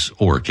 diabetes,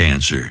 or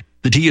cancer.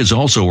 The tea is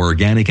also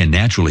organic and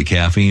naturally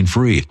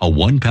caffeine-free. A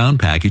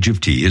 1-pound package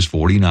of tea is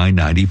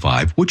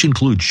 $49.95, which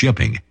includes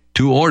shipping.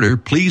 To order,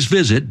 please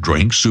visit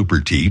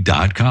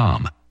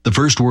drinksupertea.com. The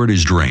first word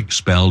is drink,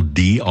 spelled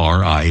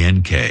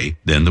D-R-I-N-K,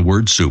 then the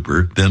word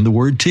super, then the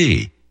word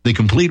tea. The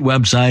complete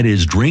website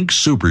is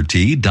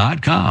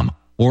drinksupertea.com.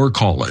 or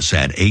call us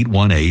at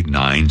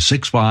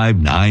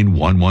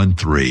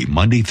 818-965-9113,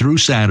 Monday through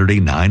Saturday,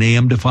 9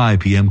 a.m. to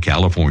 5 p.m.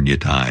 California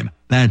time.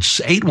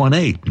 That's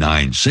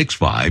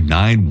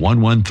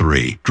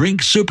 818-965-9113.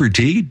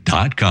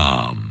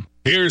 DrinkSuperTea.com.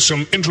 Here's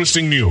some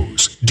interesting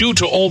news. Due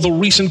to all the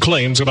recent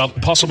claims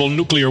about possible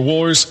nuclear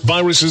wars,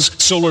 viruses,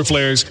 solar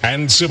flares,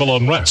 and civil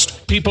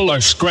unrest, people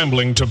are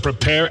scrambling to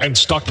prepare and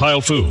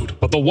stockpile food.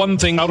 But the one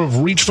thing out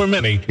of reach for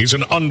many is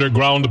an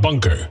underground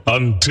bunker.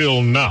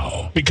 Until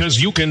now.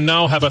 Because you can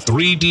now have a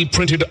 3D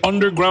printed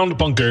underground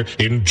bunker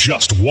in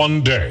just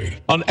one day.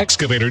 An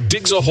excavator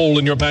digs a hole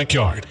in your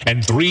backyard,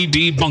 and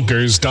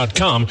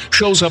 3dbunkers.com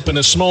shows up in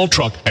a small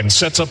truck and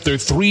sets up their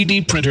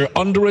 3D printer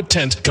under a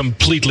tent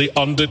completely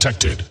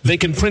undetected. They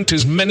can print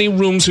as many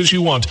rooms as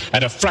you want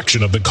at a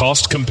fraction of the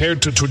cost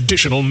compared to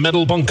traditional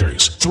metal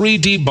bunkers.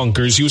 3D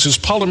Bunkers uses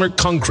polymer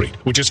concrete,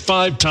 which is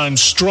 5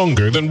 times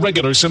stronger than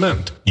regular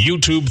cement.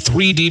 YouTube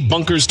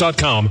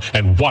 3dbunkers.com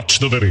and watch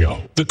the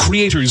video. The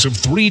creators of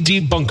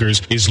 3D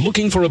Bunkers is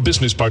looking for a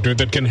business partner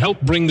that can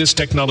help bring this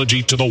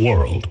technology to the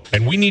world.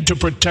 And we need to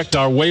protect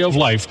our way of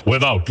life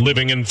without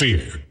living in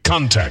fear.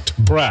 Contact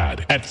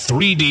Brad at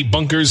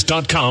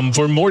 3dbunkers.com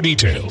for more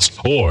details,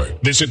 or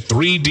visit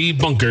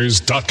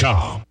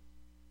 3dbunkers.com.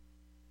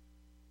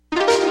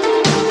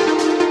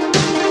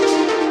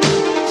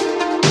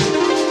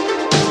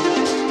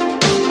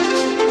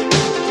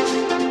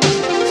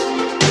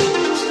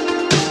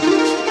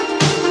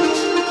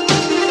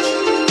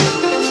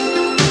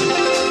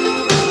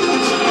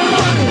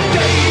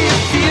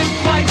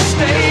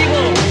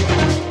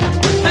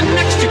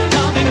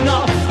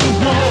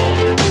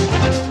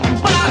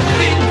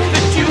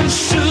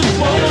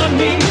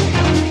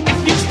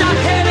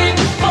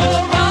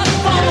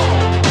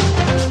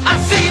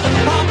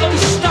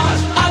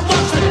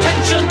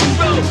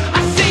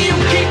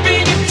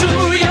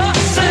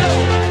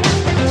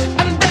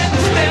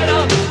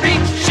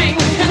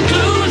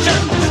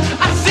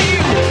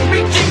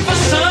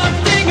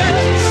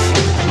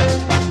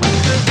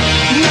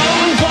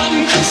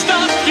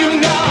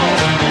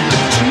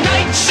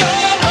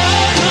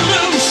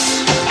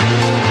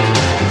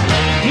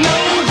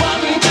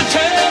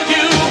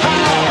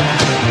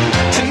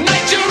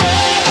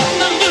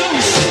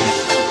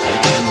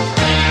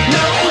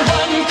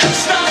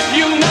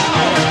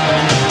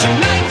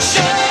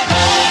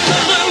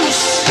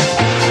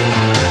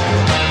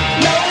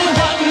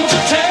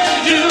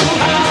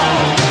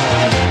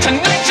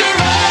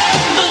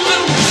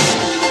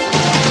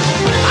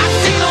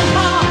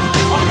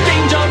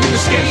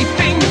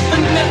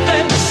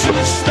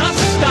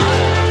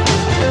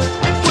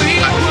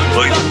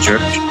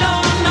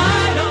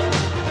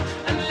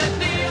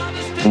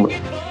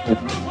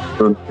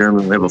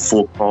 We have a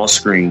full call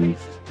screen.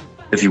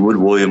 If you would,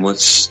 William,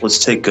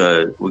 let's take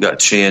we got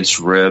Chance,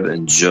 Reb,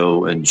 and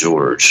Joe and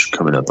George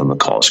coming up on the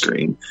call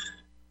screen.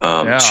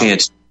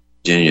 Chance,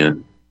 Virginia,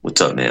 what's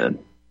up, man?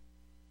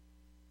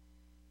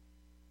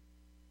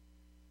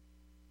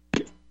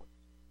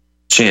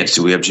 Chance,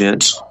 do we have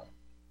Chance?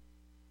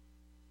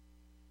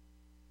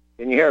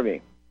 Can you hear me?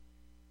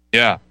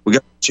 Yeah. We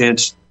got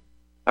Chance.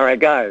 All right,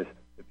 guys.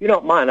 If you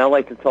don't mind, I'd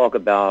like to talk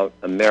about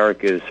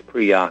America's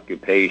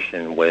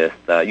preoccupation with,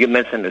 you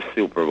mentioned the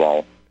Super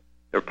Bowl,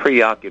 their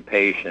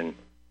preoccupation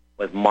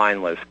with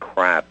mindless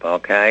crap,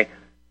 okay?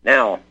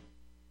 Now,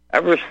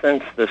 ever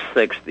since the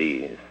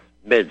 60s,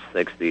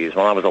 mid-60s,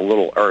 when I was a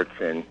little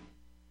urchin,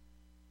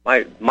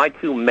 my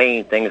two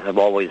main things have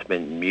always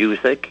been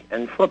music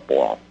and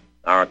football,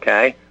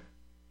 okay?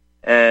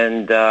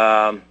 And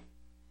my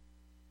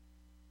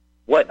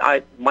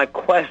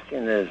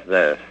question is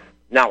this.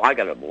 Now, I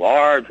got a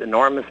large,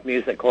 enormous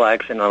music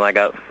collection, and I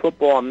got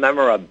football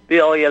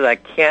memorabilia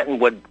that Canton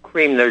would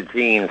cream their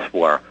jeans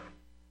for,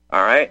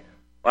 all right?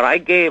 But I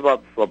gave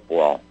up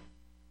football,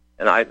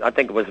 and I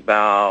think it was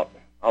about,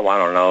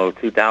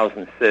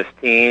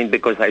 2015,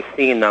 because I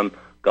seen them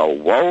go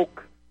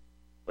woke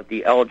with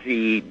the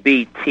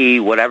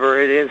LGBT, whatever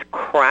it is,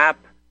 crap,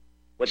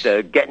 with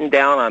the getting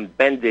down on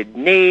bended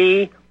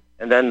knee,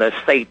 and then the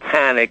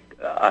satanic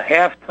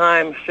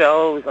halftime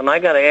shows, and I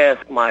got to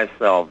ask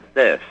myself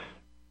this.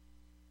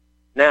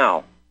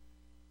 Now,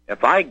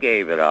 if I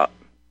gave it up,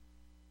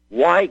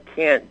 why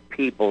can't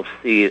people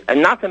see it?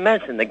 And not to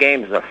mention the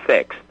games are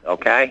fixed,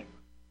 okay?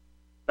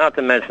 Not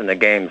to mention the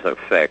games are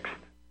fixed.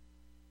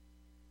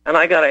 And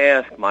I got to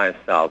ask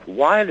myself,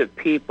 why do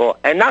people,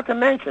 and not to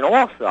mention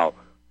also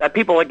that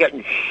people are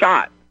getting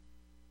shot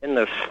in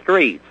the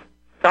streets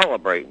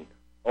celebrating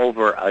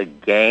over a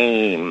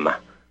game.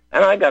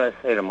 And I got to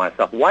say to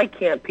myself, why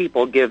can't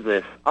people give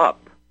this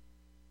up?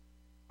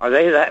 Are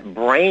they that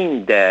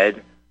brain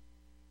dead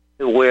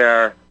to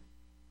where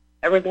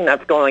everything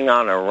that's going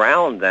on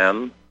around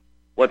them,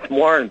 what's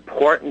more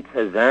important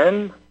to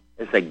them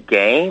is a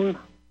game?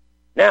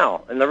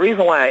 Now, and the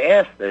reason why I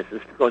ask this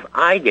is because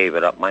I gave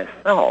it up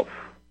myself,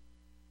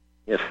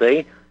 you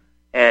see?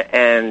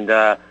 And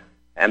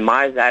am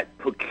I that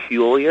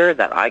peculiar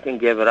that I can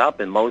give it up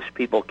and most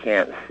people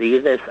can't see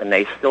this and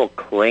they still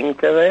cling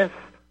to this?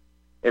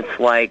 It's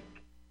like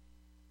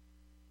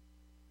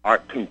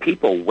Can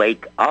people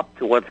wake up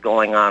to what's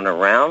going on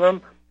around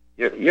them?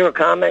 Your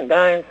comment,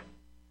 guys?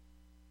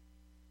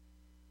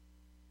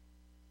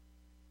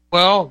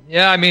 Well,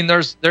 yeah, I mean,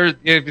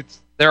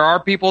 there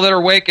are people that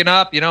are waking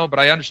up, but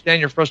I understand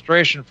your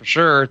frustration for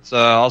sure. It's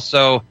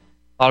also a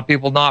lot of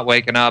people not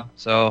waking up,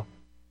 so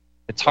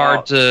it's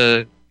hard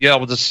to be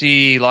able to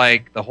see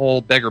like the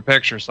whole bigger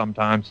picture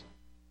sometimes.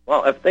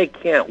 Well, if they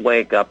can't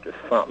wake up to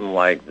something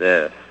like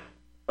this,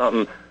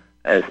 something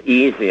as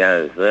easy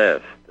as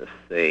this to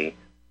see,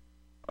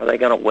 are they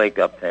going to wake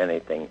up to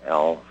anything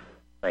else?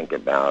 Think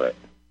about it.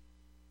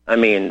 I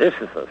mean, this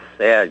is a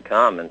sad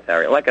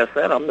commentary. Like I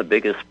said, I'm the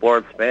biggest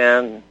sports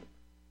fan.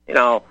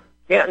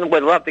 Canton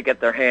would love to get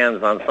their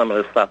hands on some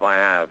of the stuff I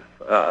have,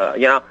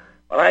 but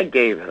I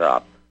gave it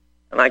up.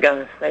 And I got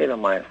to say to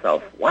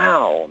myself,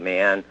 wow,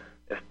 man,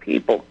 if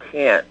people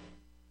can't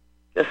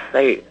just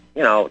say,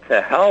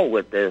 to hell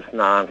with this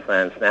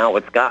nonsense now,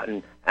 it's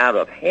gotten out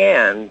of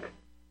hand,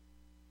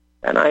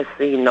 and I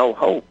see no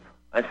hope.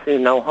 I see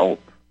no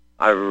hope.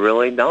 I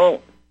really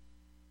don't.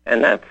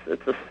 And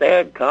it's a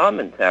sad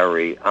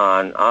commentary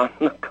on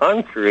the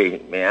country,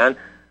 man.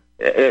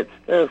 It's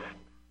just,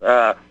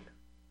 I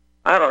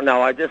don't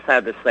know. I just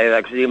had to say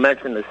that because you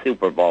mentioned the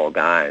Super Bowl,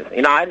 guys.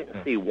 I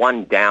didn't see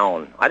one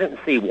down. I didn't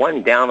see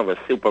one down of a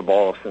Super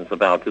Bowl since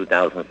about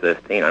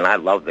 2015, and I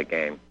love the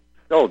game.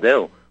 Still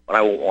do, but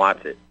I won't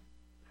watch it,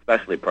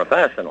 especially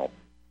professional.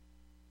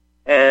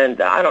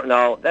 And I don't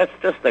know. That's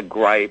just a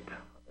gripe,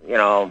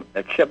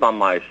 a chip on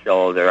my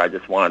shoulder I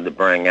just wanted to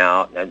bring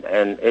out.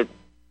 And it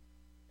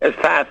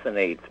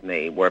fascinates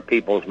me where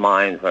people's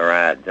minds are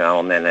at,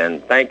 gentlemen.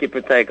 And thank you for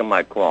taking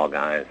my call,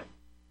 guys.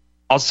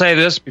 I'll say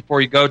this before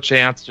you go,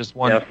 Chance, just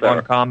one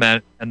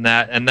comment, and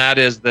that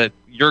is that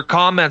your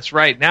comments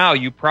right now,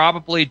 you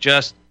probably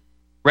just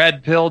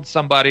red-pilled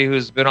somebody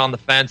who's been on the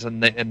fence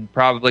and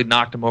probably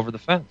knocked him over the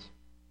fence.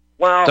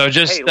 Well, so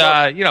just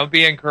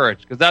be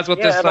encouraged, because that's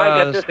what this and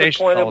I get station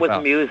is all disappointed about.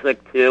 with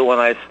music too when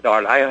I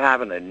start. I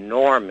have an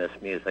enormous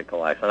music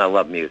collection. I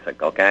love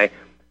music. Okay,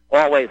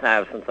 always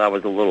have since I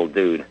was a little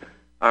dude.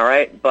 All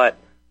right, but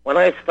when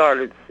I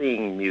started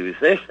seeing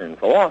musicians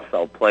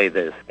also play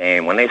this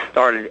game, when they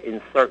started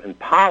inserting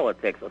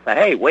politics, I said,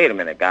 hey, wait a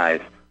minute,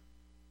 guys.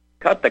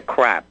 Cut the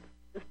crap.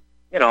 Just,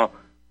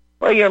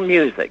 play your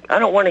music. I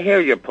don't want to hear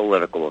your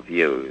political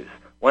views.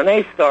 When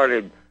they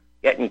started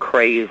getting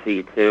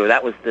crazy, too,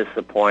 that was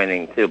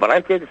disappointing, too. But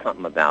I did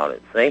something about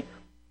it, see?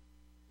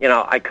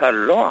 I cut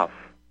it off.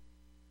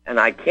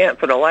 And I can't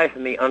for the life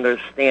of me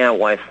understand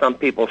why some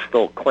people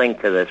still cling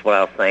to this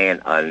without saying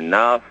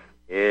enough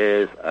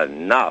is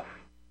enough.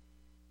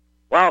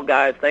 Well,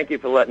 guys, thank you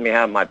for letting me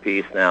have my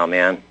piece now,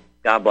 man.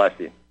 God bless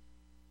you.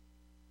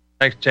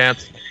 Thanks,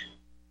 Chance.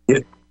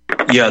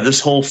 Yeah, this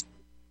whole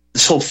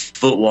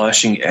foot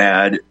washing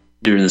ad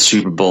during the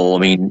Super Bowl, I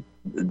mean,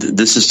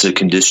 this is to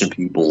condition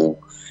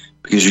people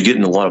because you're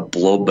getting a lot of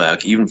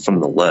blowback, even from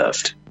the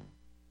left,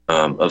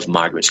 of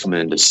migrants coming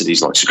into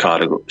cities like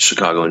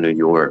Chicago and New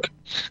York.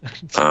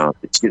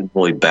 It's getting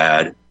really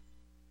bad.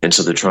 And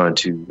so they're trying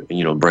to,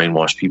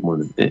 brainwash people,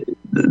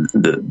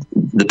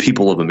 the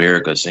people of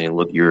America, saying,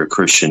 look, you're a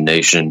Christian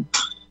nation,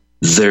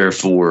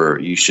 therefore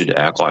you should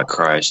act like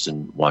Christ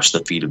and wash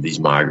the feet of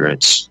these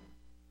migrants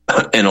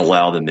and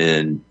allow them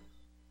in.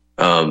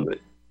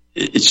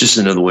 It's just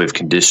another way of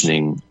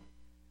conditioning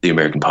the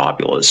American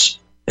populace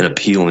and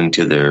appealing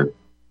to their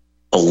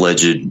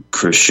alleged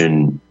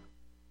Christian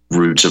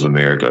roots of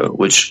America,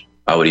 which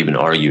I would even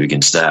argue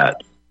against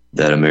that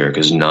America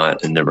is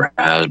not and never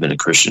has been a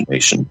Christian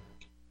nation.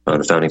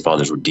 The Founding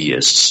Fathers were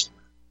deists.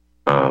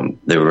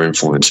 They were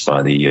influenced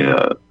by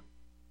the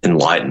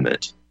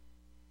Enlightenment.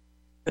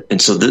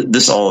 And so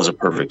this all is a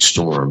perfect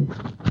storm.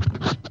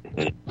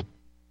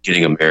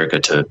 Getting America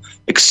to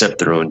accept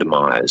their own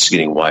demise,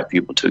 getting white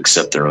people to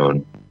accept their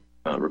own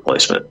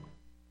replacement.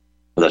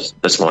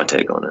 That's my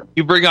take on it.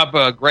 You bring up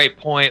a great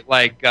point,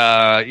 like,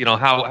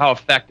 how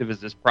effective is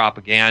this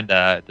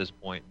propaganda at this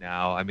point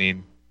now? I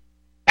mean,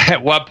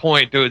 at what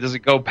point does it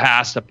go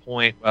past a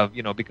point of,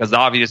 because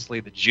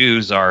obviously the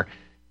Jews are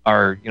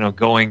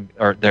going,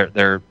 or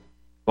they're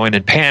going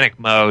in panic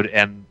mode,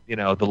 and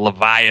the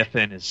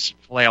Leviathan is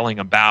flailing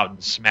about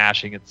and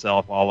smashing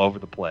itself all over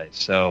the place.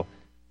 So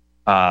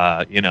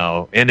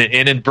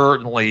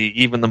inadvertently,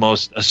 even the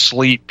most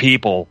asleep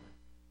people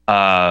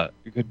could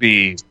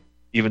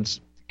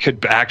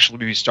actually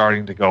be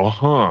starting to go,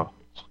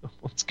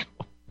 what's going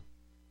on?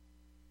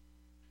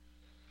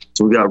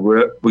 So we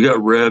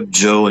got Reb,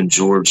 Joe, and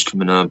George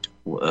coming up.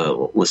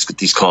 Let's get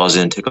these calls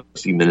in. Take a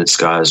few minutes,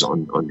 guys,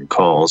 on your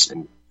calls,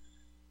 and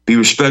be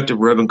respectful.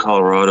 Reb in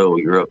Colorado,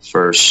 you're up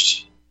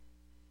first.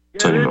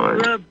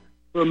 Yeah,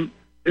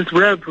 it's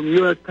Reb from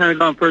U.S.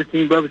 Pentagon First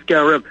Team, Bubba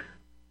Scout Reb.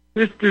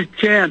 Mr.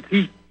 Chance,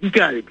 he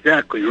got it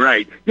exactly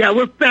right. Yeah,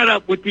 we're fed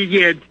up with the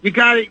yids. You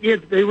got it,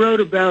 yids. They wrote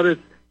about us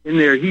in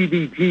their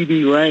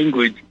heebie-jeebie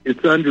language.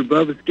 It's under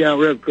Bubba Scout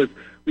Reb because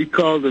we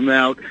called them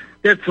out.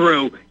 They're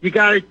through. You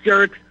got it,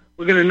 jerks.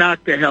 We're going to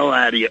knock the hell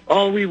out of you.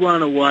 All we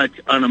want to watch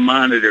on a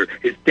monitor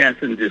is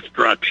death and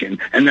destruction,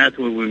 and that's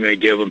what we're going to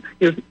give them.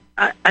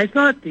 I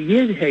thought the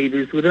Yid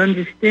haters would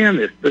understand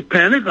this. The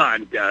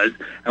Pentagon does,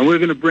 and we're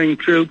going to bring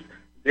troops.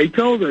 They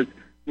told us,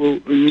 well,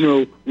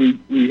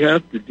 we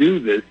have to do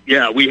this.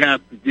 Yeah, we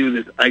have to do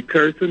this. I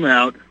curse them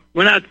out.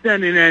 We're not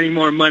sending any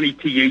more money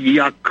to you,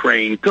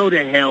 Ukraine. Go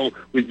to hell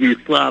with your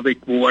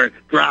Slavic war.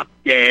 Drop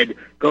dead.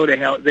 Go to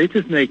hell. They're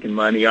just making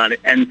money on it.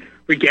 And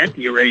forget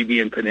the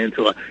Arabian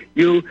Peninsula.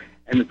 You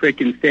and the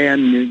frickin'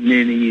 sand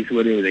ninnies,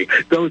 whatever they,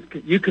 those,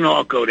 you can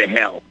all go to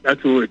hell.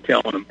 That's what we're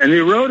telling them. And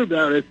they wrote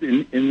about us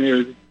in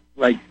their,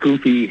 like,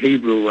 goofy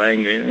Hebrew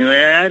language.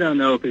 I don't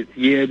know if it's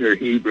Yid or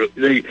Hebrew.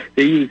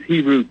 They use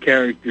Hebrew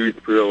characters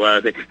for a lot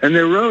of things. And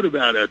they wrote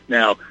about us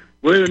now.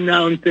 We're a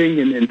known thing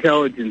in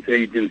intelligence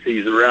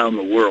agencies around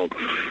the world,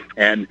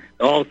 and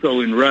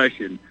also in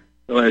Russian.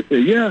 So I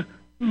said, yeah,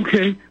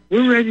 okay,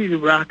 we're ready to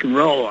rock and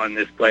roll on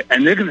this place.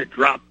 And they're going to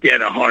drop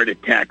dead of heart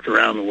attacks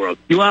around the world.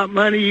 You want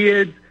money,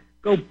 Yids?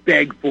 Go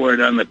beg for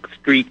it on the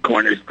street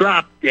corners.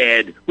 Drop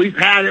dead. We've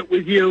had it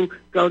with you.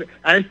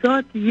 I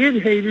thought the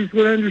Yid haters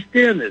would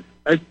understand this.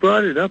 I've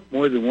brought it up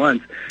more than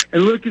once.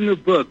 And look in the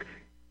book,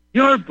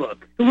 your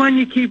book, the one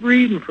you keep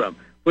reading from.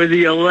 For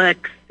the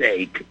elect's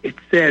sake, it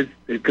says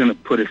they're going to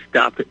put a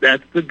stop to it.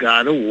 That's the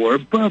God of War,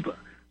 Bubba.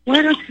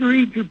 Why don't you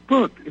read your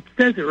book? It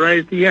says it right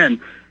at the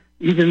end.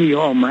 Even the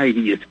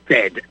Almighty is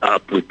fed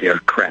up with their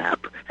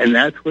crap. And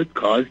that's what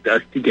caused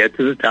us to get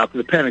to the top of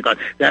the Pentagon.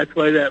 That's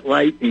why that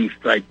lightning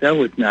strike, that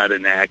was not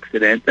an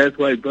accident. That's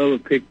why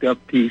Bubba picked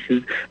up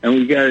pieces, and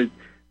we got a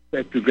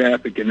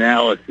spectrographic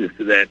analysis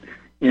of that.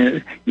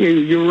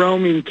 Your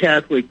Roman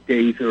Catholic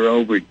days are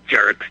over,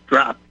 jerks.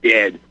 Drop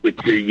dead with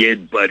your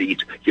Yid buddies.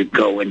 You're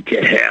going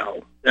to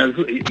hell. That's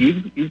what,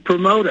 you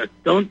promote us.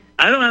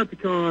 I don't have to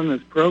come on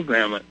this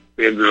program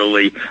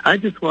regularly. I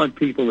just want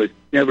people to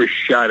never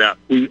shut up.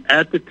 We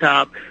at the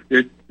top.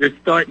 They're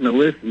starting to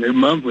listen. They're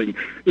mumbling.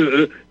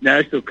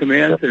 National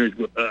Command Centers.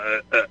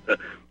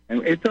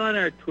 And it's on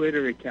our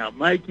Twitter account.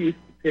 Mike used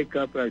to pick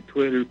up our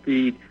Twitter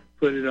feed,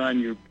 put it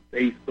on your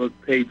Facebook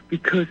page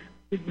because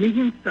it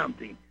means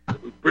something.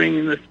 We're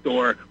bringing the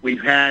store.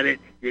 We've had it.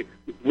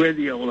 We're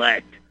the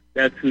elect.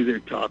 That's who they're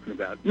talking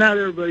about. Not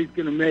everybody's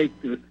going to make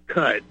this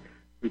cut.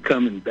 We're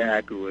coming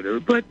back or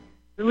whatever. But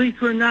at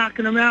least we're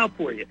knocking them out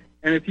for you.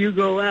 And if you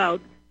go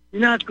out,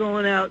 you're not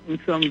going out in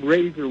some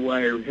razor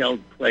wire held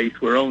place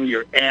where only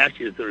your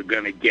ashes are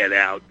going to get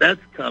out.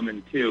 That's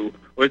coming too.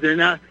 Or they're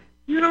not.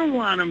 You don't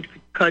want them to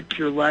cut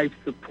your life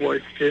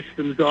support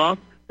systems off.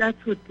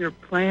 That's what they're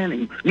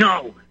planning.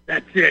 No,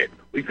 that's it.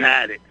 We've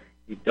had it.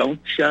 You don't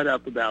shut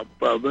up about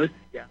Bubba.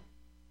 Yeah.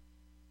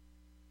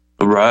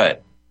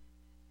 Right.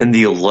 And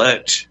the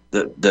elect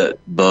that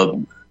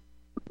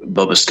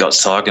Bubba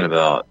Scott's talking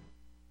about,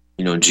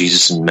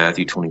 Jesus in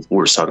Matthew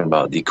 24 is talking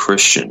about the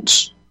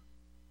Christians.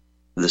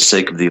 For the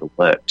sake of the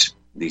elect,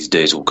 these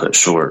days will cut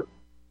short.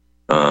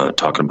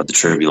 Talking about the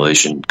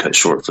tribulation, cut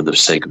short for the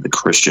sake of the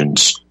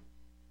Christians,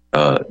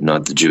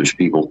 not the Jewish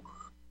people.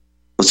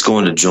 Let's go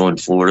into Joe in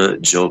Florida.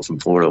 Joe from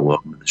Florida,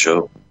 welcome to the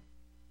show.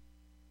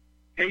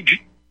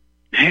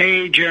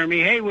 Hey, Jeremy.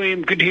 Hey,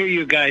 William. Good to hear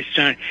you guys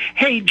tonight.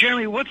 Hey,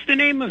 Jeremy, what's the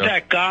name of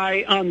that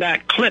guy on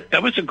that clip?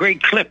 That was a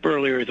great clip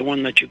earlier, the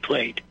one that you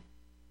played.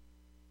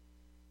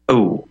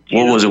 Oh,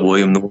 what was it,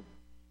 William?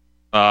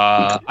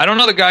 I don't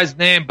know the guy's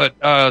name,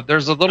 but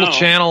there's a little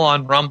channel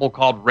on Rumble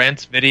called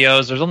Rents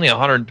Videos. There's only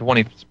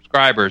 120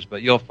 subscribers,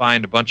 but you'll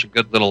find a bunch of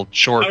good little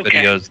short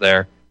videos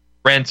there.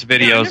 Rents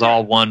Videos,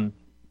 all one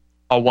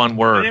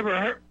word.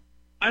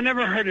 I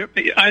never heard of.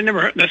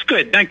 That's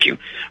good. Thank you.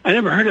 I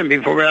never heard of him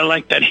before, but I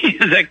like that.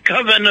 He's a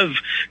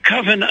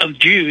coven of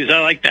Jews. I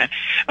like that.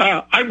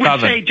 I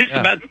would say just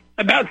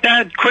about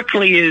that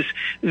quickly is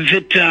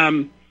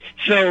that.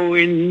 So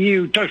when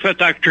you talked about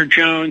Dr.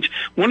 Jones,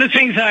 one of the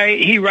things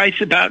he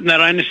writes about and that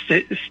I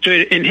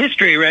understood in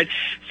history, right?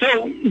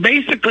 So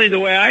basically, the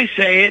way I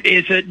say it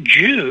is that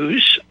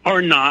Jews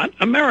are not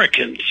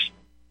Americans.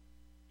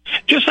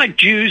 Just like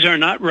Jews are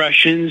not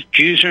Russians,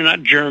 Jews are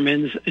not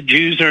Germans,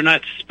 Jews are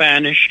not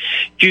Spanish,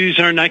 Jews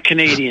are not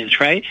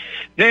Canadians, right?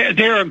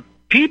 There are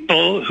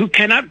people who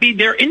cannot be,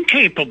 they're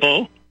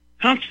incapable,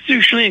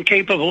 constitutionally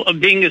incapable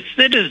of being a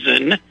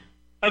citizen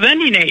of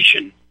any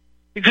nation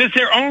because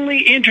they're only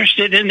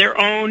interested in their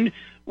own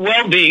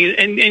well-being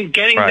and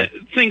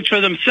getting things for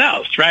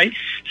themselves, right?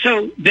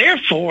 So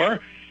therefore,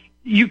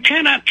 you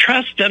cannot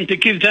trust them to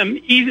get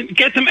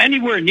them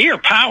anywhere near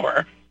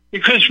power.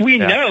 Because we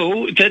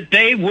know that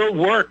they will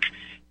work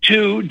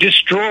to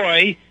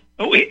destroy,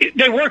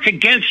 they work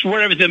against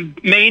whatever the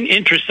main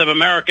interests of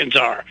Americans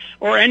are,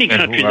 or any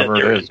country that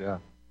there is.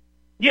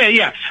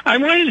 Yeah. I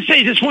wanted to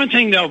say this one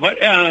thing, though,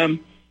 but I'm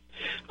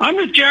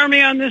with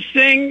Jeremy on this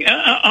thing,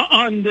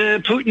 on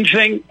the Putin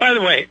thing. By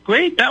the way,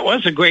 great. That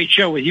was a great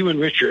show with you and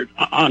Richard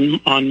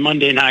on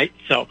Monday night.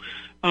 So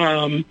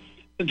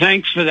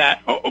thanks for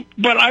that.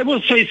 But I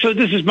will say, so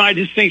this is my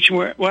distinction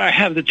where I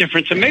have the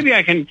difference, and maybe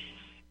I can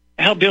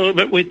help you a little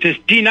bit with this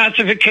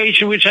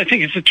denazification, which I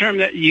think is a term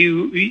that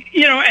you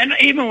know, and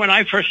even when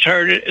I first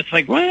heard it, it's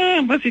like,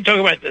 well, what's he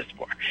talking about this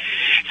for?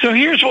 So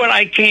here's what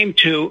I came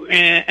to,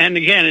 and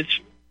again,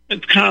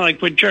 it's kind of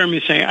like what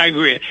Jeremy's saying. I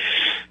agree.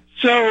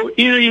 So,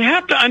 you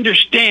have to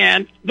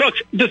understand, look,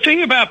 the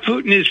thing about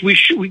Putin is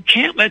we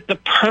can't let the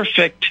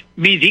perfect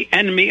be the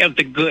enemy of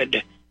the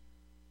good.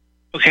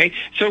 Okay?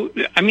 So,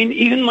 I mean,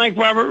 even like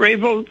Robert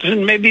Rabel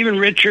and maybe even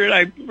Richard,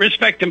 I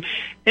respect him.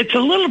 It's a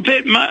little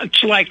bit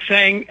much like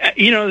saying,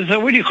 so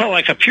what do you call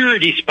like a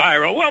purity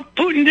spiral? Well,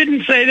 Putin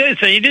didn't say this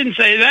and he didn't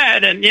say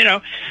that. And,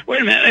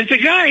 wait a minute. If the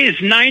guy is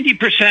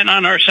 90%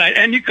 on our side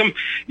and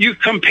you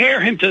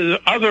compare him to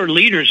the other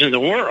leaders in the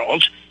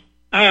world,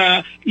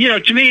 to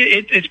me,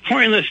 it's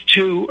pointless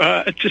to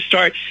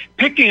start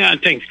picking on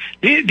things.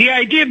 The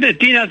idea of the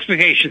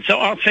denazification. So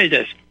I'll say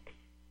this.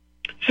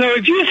 So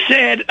if you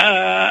said,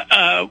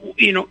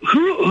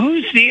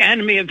 who's the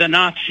enemy of the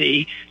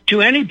Nazi to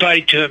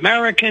anybody, to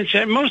Americans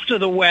and most of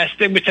the West,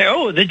 they would say,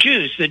 oh, the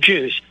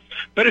Jews.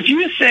 But if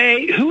you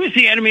say, who is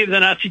the enemy of the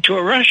Nazi to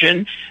a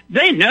Russian,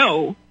 they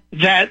know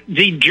that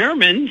the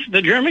German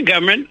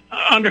government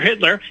under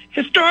Hitler,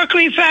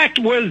 historically, in fact,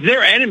 was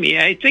their enemy.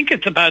 I think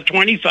it's about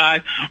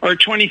 25 or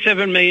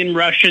 27 million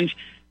Russians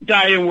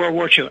died in World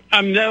War II.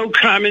 I'm no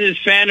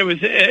communist fan. It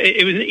was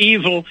an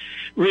evil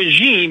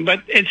regime,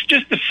 but it's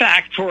just a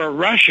fact for a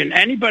Russian.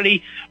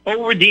 Anybody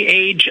over the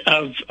age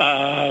of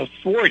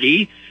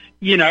 40,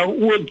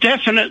 will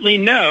definitely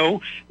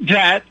know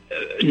that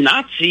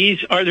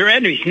Nazis are their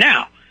enemies.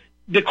 Now,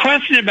 the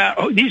question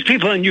about these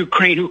people in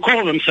Ukraine who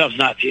call themselves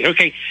Nazis,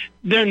 okay,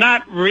 they're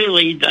not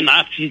really the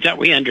Nazis that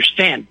we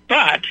understand.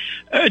 But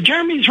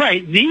Jeremy's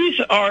right. These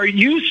are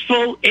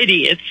useful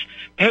idiots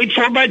paid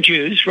for by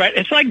Jews, right?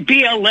 It's like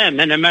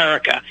BLM in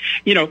America.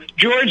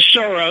 George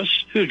Soros,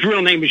 whose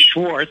real name is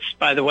Schwartz,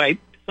 by the way.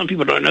 Some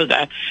people don't know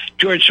that.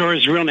 George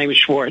Soros' real name is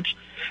Schwartz.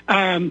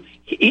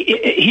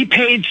 He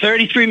paid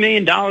 $33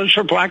 million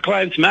for Black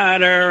Lives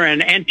Matter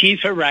and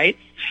Antifa, right?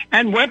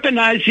 And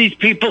weaponized these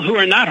people who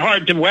are not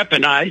hard to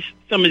weaponize,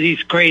 some of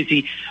these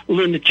crazy,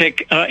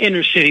 lunatic,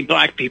 inner-city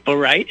black people,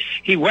 right?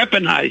 He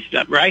weaponized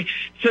them, right?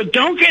 So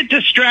don't get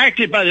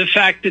distracted by the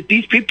fact that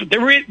these people, they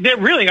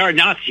really are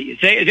Nazis.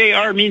 They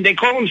are, they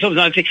call themselves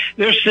Nazis.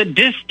 They're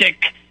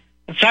sadistic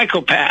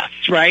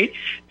psychopaths, right?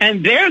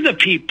 And they're the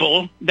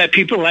people that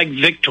people like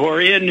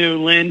Victoria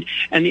Nuland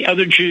and the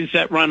other Jews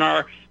that run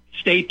our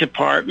State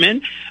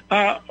Department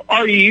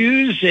are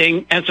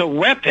using as a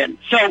weapon.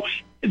 So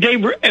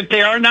if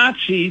they are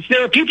Nazis,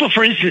 there are people,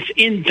 for instance,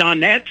 in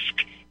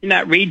Donetsk, in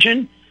that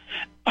region,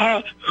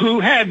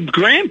 who had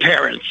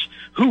grandparents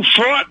who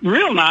fought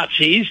real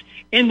Nazis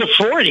in the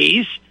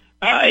 40s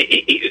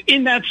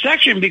in that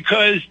section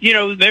because,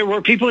 there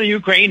were people in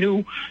Ukraine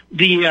who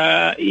the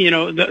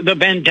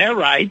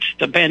Banderites,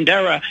 the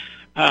Bandera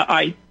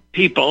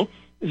people,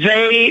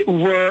 they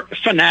were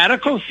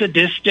fanatical,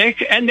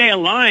 sadistic, and they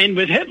aligned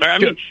with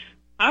Hitler.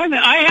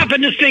 I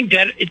happen to think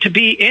that to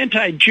be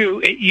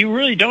anti-Jew, you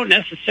really don't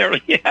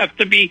necessarily have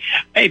to be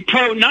a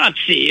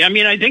pro-Nazi.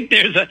 I think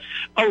there's a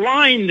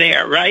line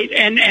there, right?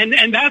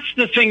 And that's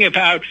the thing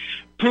about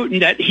Putin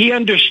that he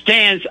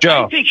understands.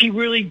 Joe. I think he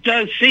really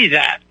does see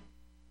that.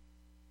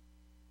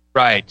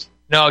 Right.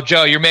 No,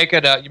 Joe, you make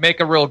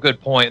a real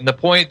good point. And the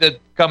point that's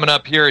coming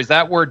up here is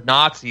that word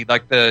Nazi,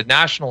 like the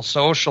National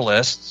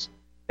Socialists,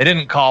 they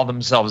didn't call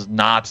themselves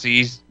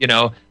Nazis,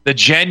 the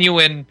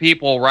genuine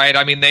people, right?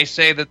 They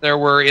say that there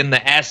were in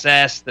the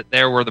SS, that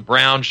there were the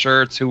brown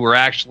shirts who were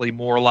actually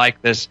more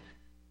like this,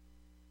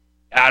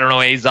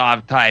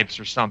 Azov types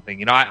or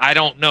something. I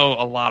don't know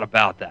a lot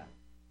about that.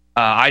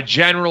 I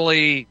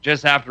generally,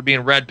 just after being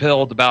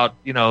red-pilled about,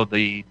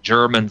 the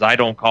Germans, I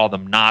don't call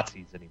them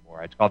Nazis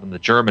anymore. I call them the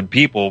German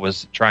people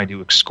was trying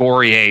to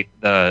excoriate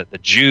the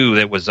Jew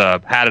that was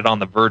had it on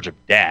the verge of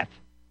death,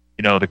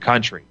 the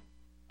country.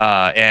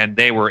 And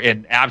they were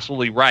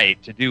absolutely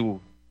right to do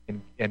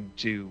and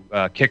to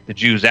kick the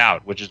Jews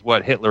out, which is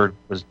what Hitler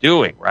was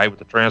doing, right, with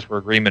the transfer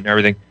agreement and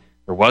everything.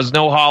 There was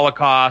no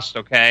Holocaust,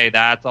 okay?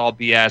 That's all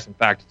BS. In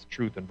fact, it's a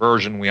truth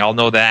inversion. We all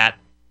know that.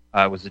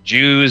 It was the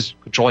Jews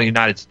controlling the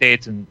United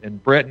States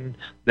and Britain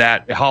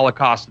that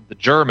holocausted the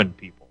German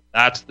people.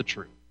 That's the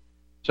truth.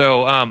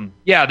 So,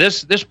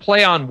 this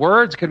play on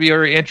words could be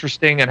very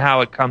interesting in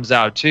how it comes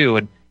out, too.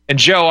 And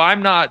Joe,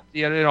 I'm not,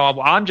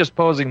 I'm just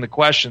posing the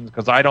questions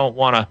because I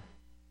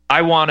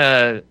want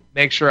to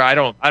make sure I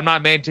don't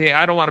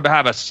want to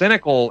have a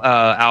cynical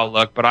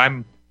outlook, but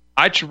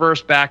I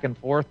traverse back and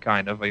forth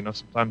kind of,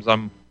 sometimes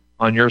I'm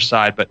on your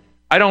side, but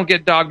I don't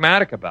get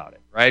dogmatic about it.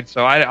 Right.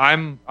 So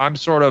I'm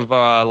sort of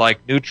like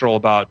neutral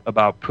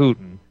about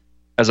Putin,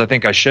 as I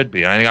think I should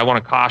be. I think I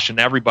want to caution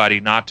everybody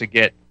not to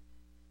get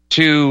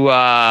too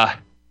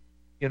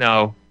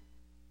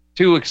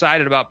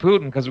excited about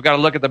Putin, because we've got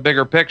to look at the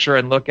bigger picture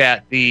and look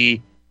at the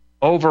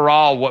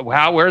overall,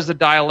 where's the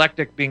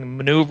dialectic being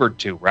maneuvered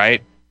to,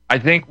 right? I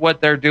think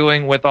what they're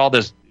doing with all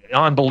this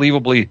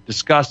unbelievably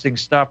disgusting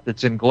stuff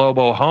that's in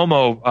Globo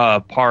Homo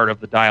part of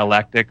the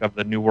dialectic of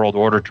the New World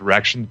Order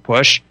direction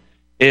push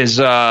is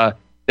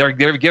they're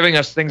giving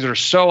us things that are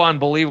so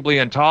unbelievably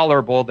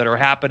intolerable that are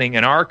happening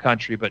in our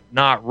country, but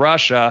not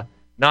Russia,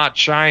 not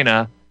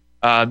China,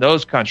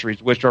 those countries,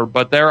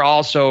 but they're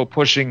also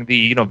pushing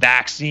the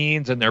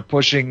vaccines, and they're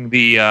pushing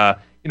the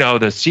the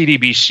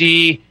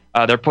CDBC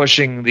They're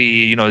pushing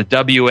the the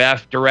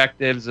WF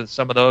directives and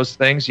some of those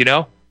things.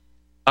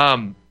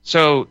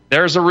 So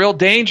there's a real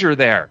danger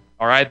there.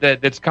 All right,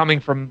 that's coming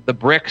from the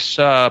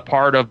BRICS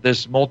part of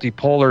this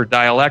multipolar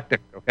dialectic.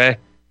 Okay,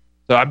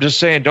 so I'm just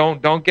saying,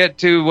 don't get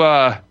too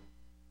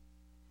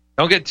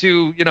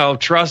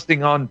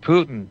trusting on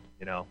Putin.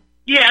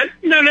 Yeah,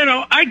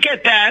 no. I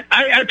get that.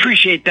 I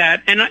appreciate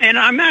that, and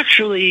I'm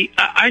actually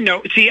I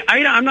know. See,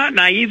 I'm not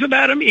naive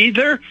about him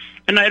either,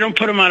 and I don't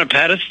put him on a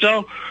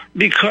pedestal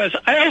because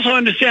I also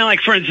understand.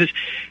 Like for instance.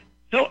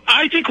 So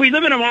I think we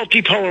live in a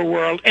multipolar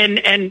world, and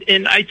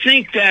I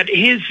think that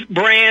his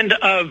brand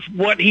of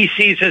what he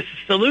sees as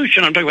the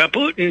solution, I'm talking about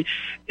Putin,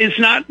 is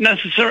not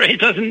necessary. It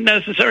doesn't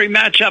necessarily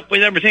match up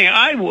with everything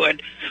I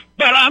would.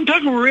 But I'm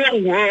talking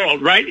real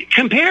world, right?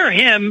 Compare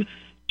him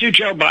to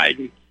Joe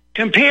Biden.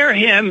 Compare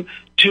him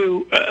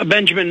to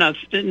Benjamin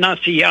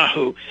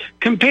Netanyahu.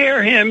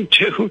 Compare him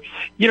to,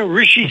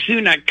 Rishi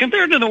Sunak.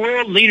 Compare to the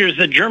world leaders,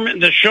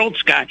 the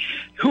Schultz guy,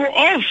 who are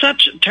all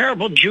such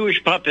terrible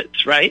Jewish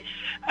puppets, right?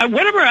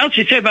 Whatever else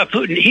you say about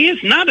Putin, he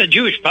is not a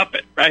Jewish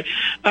puppet, right?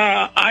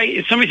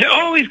 Somebody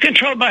said, he's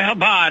controlled by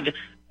Chabad.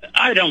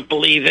 I don't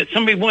believe it.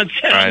 Somebody once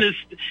said on this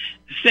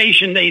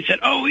station, they said,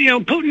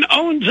 Putin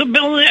owns a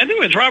building. I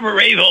think it was Robert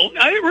Ravel.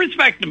 I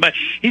respect him, but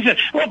he said,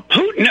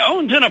 Putin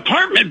owns an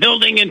apartment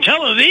building in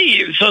Tel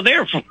Aviv, so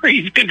therefore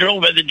he's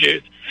controlled by the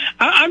Jews.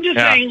 I'm just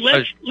saying,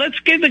 let's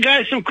give the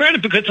guy some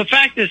credit, because the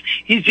fact is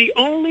he's the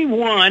only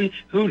one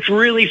who's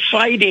really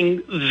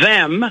fighting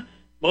them,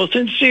 both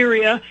in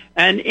Syria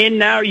and in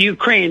now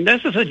Ukraine.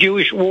 This is a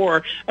Jewish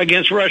war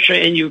against Russia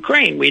and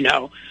Ukraine, we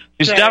know.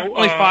 He's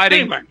definitely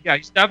fighting. Yeah,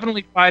 he's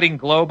definitely fighting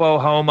Globo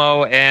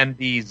Homo and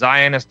the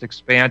Zionist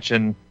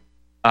expansion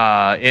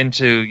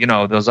into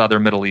those other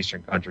Middle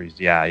Eastern countries.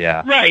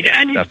 Yeah. Right,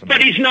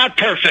 but he's not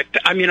perfect.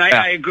 I mean,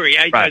 I agree.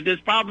 There's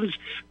problems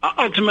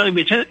ultimately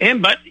with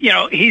him, but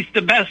he's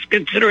the best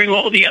considering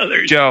all the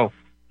others. Joe.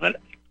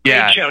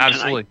 Yeah,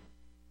 absolutely.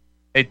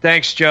 Hey,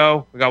 thanks,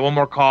 Joe. We got one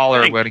more caller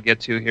we're going to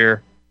get to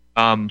here.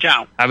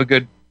 Ciao.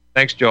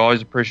 Thanks, Joe.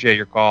 Always appreciate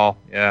your call.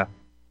 Yeah.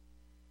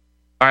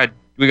 All right.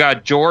 We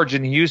got George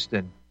in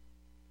Houston.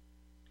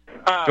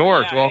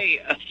 George,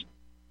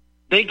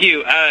 thank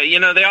you.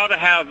 They ought to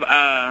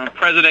have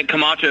President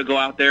Camacho go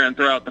out there and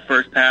throw out the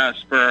first pass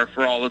for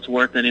all it's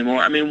worth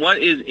anymore. I mean, what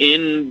is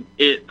in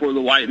it for the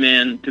white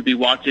man to be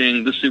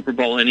watching the Super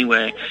Bowl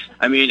anyway?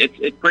 I mean,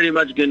 it's pretty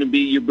much going to be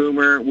your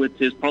boomer with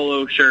his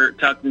polo shirt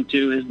tucked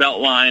into his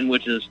belt line,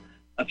 which is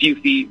a few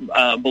feet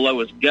below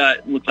his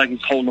gut. Looks like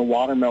he's holding a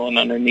watermelon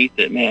underneath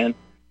it, man.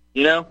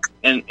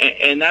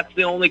 And that's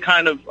the only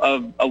kind of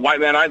a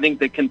white man I think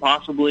that can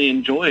possibly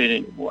enjoy it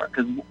anymore.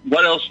 Because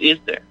what else is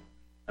there?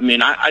 I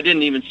mean, I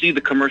didn't even see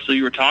the commercial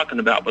you were talking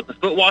about, but the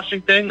foot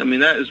washing thing, I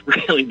mean, that is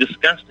really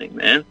disgusting,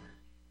 man.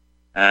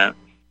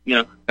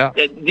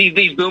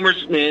 These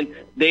boomers, man,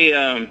 they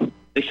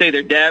say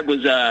their dad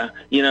was, had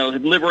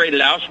liberated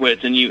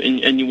Auschwitz, and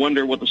you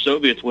wonder what the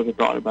Soviets would have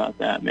thought about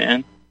that,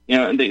 man.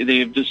 And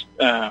they've just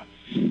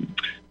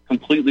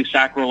completely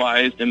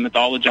sacralized and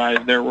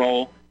mythologized their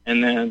role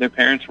and their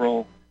parents'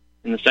 role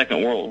in the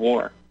Second World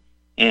War,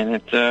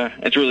 and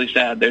it's really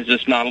sad. There's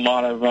just not a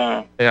lot of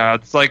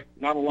it's like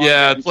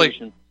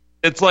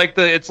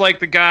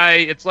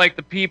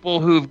the people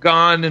who've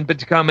gone and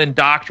become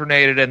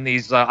indoctrinated in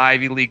these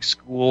Ivy League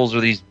schools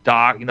or these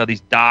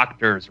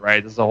doctors,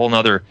 right? This is a whole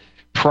other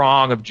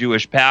prong of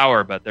Jewish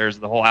power, but there's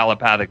the whole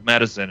allopathic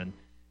medicine, and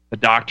the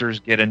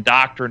doctors get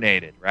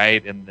indoctrinated,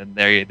 right? And then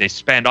they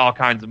spend all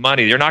kinds of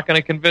money. You're not going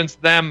to convince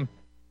them,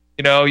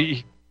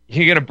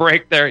 you're going to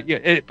break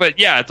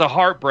it's a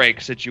heartbreak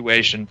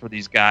situation for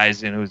these guys,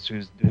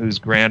 whose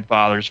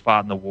grandfathers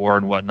fought in the war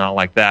and whatnot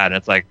like that. And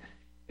it's like,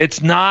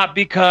 it's not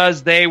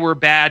because they were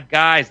bad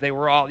guys. They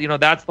were all,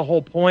 that's the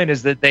whole point,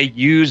 is that they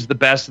used the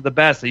best of the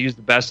best. They used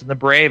the best and the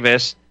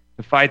bravest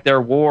to fight their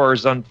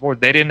wars.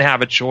 They didn't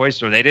have a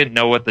choice, or they didn't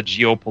know what the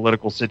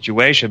geopolitical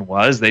situation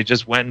was. They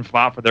just went and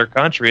fought for their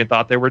country and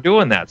thought they were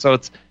doing that. So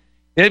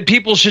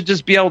people should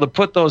just be able to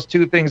put those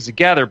two things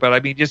together. But I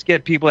mean, just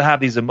get people to have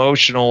these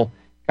emotional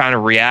kind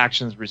of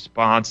reactions,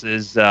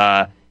 responses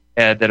that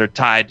are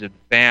tied to the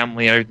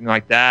family, everything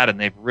like that, and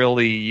they've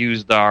really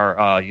used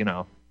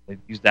they've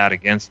used that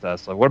against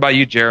us. So what about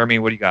you, Jeremy?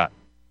 What do you got?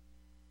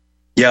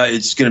 Yeah,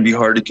 it's going to be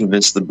hard to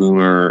convince the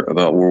boomer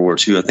about World War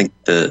II. I think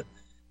that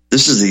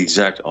this is the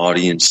exact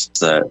audience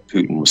that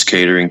Putin was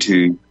catering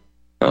to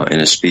in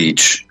a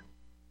speech,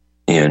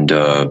 and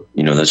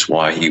that's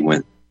why he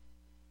went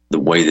the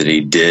way that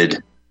he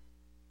did.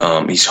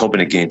 He's hoping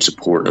to gain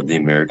support of the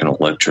American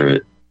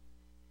electorate.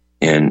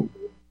 And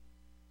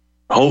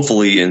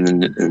hopefully in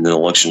the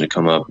election to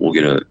come up, we'll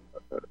get an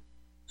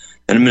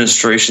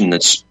administration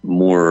that's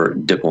more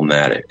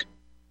diplomatic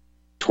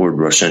toward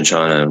Russia and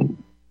China,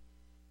 and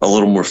a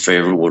little more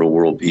favorable to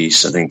world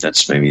peace. I think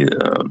that's maybe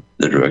the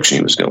direction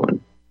he was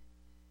going.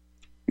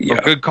 Yeah.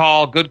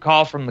 Well, good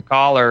call from the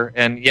caller.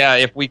 And yeah,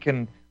 if we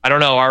can, I don't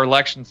know, our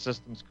election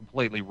system's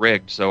completely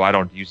rigged, so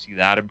do you see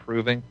that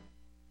improving?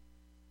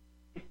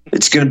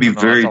 It's going to be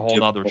that's a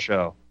whole other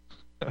show.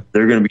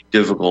 they're going to be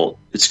difficult.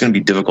 It's going to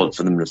be difficult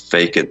for them to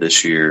fake it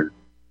this year,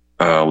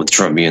 with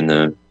Trump being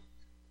the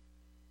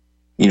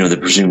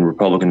presumed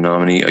Republican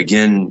nominee.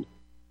 Again,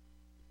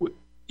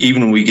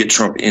 even when we get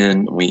Trump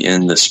in, we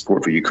end the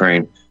support for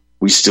Ukraine,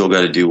 we still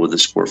got to deal with the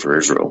support for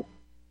Israel.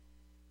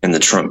 And the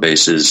Trump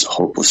base is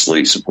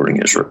hopelessly supporting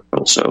Israel.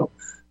 So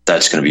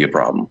that's going to be a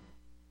problem.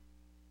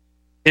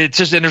 It's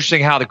just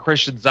interesting how the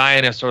Christian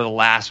Zionists are the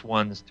last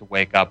ones to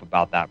wake up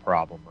about that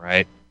problem,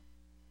 right?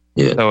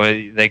 Yeah. So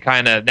they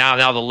kind of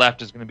now the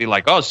left is going to be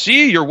like, "Oh,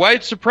 see, you're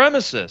white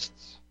supremacists."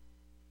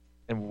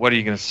 And what are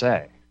you going to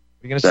say? What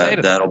are you going to say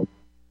to them?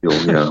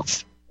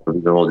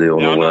 That'll deal.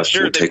 I'm not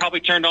sure. They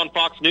probably turned on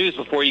Fox News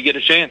before you get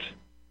a chance.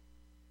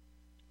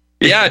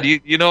 Yeah, do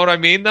you know what I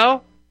mean,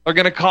 though? They're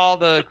going to call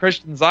the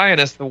Christian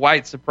Zionists the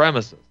white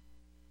supremacists.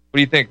 What do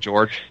you think,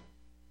 George?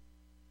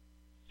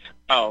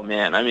 Oh,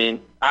 man. I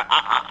mean,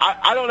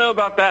 I don't know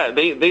about that.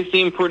 They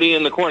seem pretty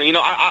in the corner.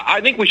 I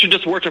think we should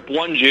just worship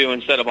one Jew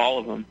instead of all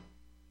of them.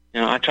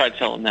 I tried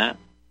telling that.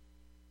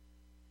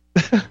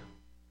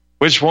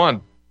 Which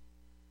one?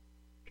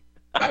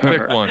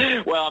 Pick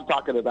one. Well, I'm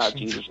talking about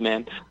Jesus,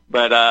 man.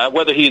 But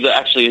whether he's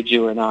actually a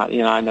Jew or not,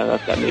 I know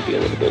that may be a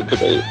little bit of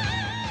debate.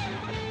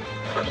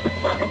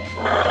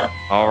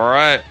 All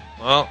right.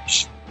 Well,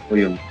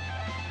 William.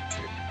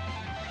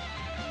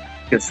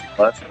 Good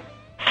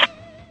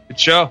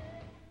show.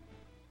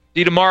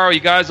 See you tomorrow,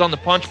 you guys, on the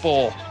Punch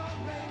Bowl.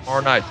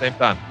 Tomorrow night, same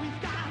time.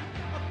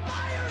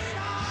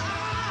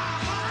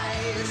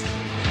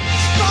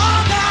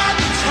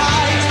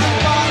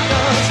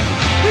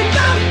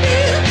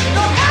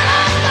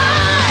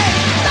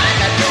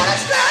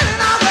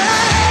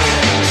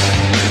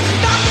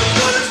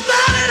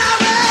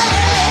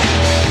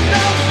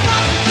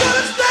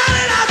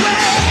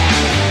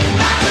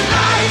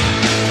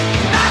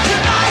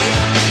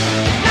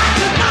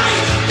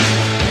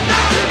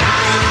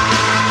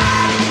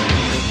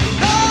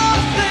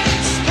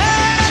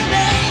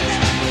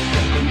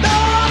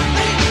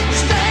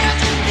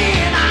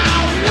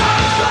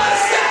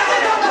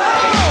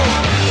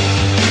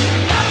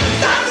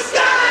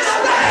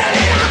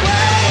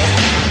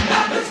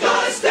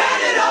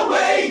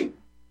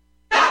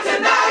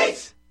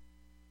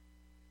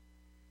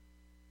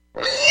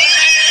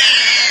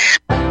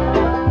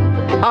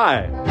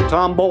 Hi,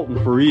 Tom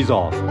Bolton for Ease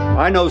Off.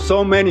 I know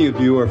so many of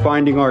you are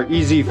finding our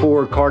Easy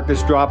 4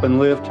 carcass drop and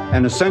lift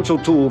an essential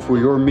tool for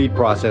your meat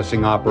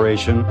processing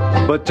operation,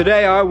 but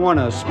today I want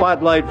to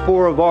spotlight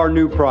 4 of our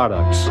new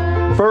products.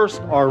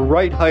 First, our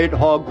right height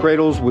hog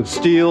cradles with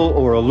steel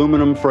or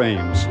aluminum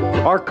frames.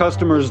 Our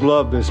customers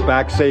love this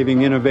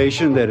back-saving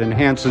innovation that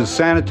enhances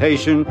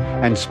sanitation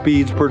and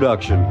speeds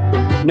production.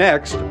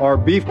 Next, our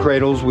beef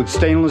cradles with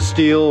stainless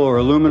steel or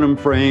aluminum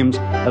frames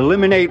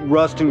eliminate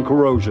rust and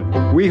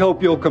corrosion. We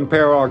hope you'll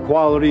compare our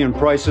quality and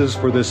prices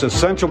for this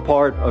essential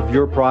part of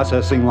your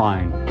processing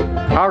line.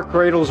 Our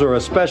cradles are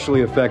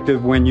especially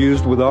effective when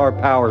used with our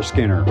power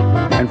skinner.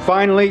 And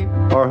finally,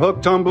 our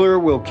hook tumbler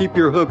will keep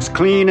your hooks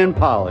clean and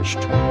polished.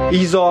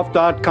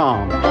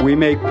 EaseOff.com. We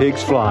make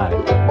pigs fly.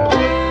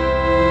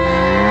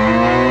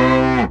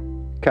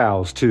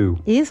 Cows, too.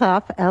 Ease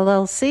Off,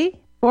 LLC,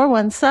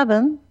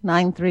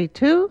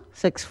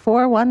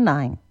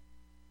 417-932-6419.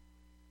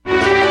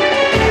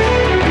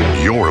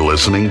 You're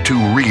listening to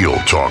Real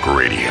Talk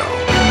Radio,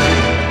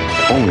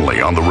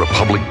 only on the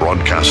Republic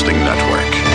Broadcasting Network.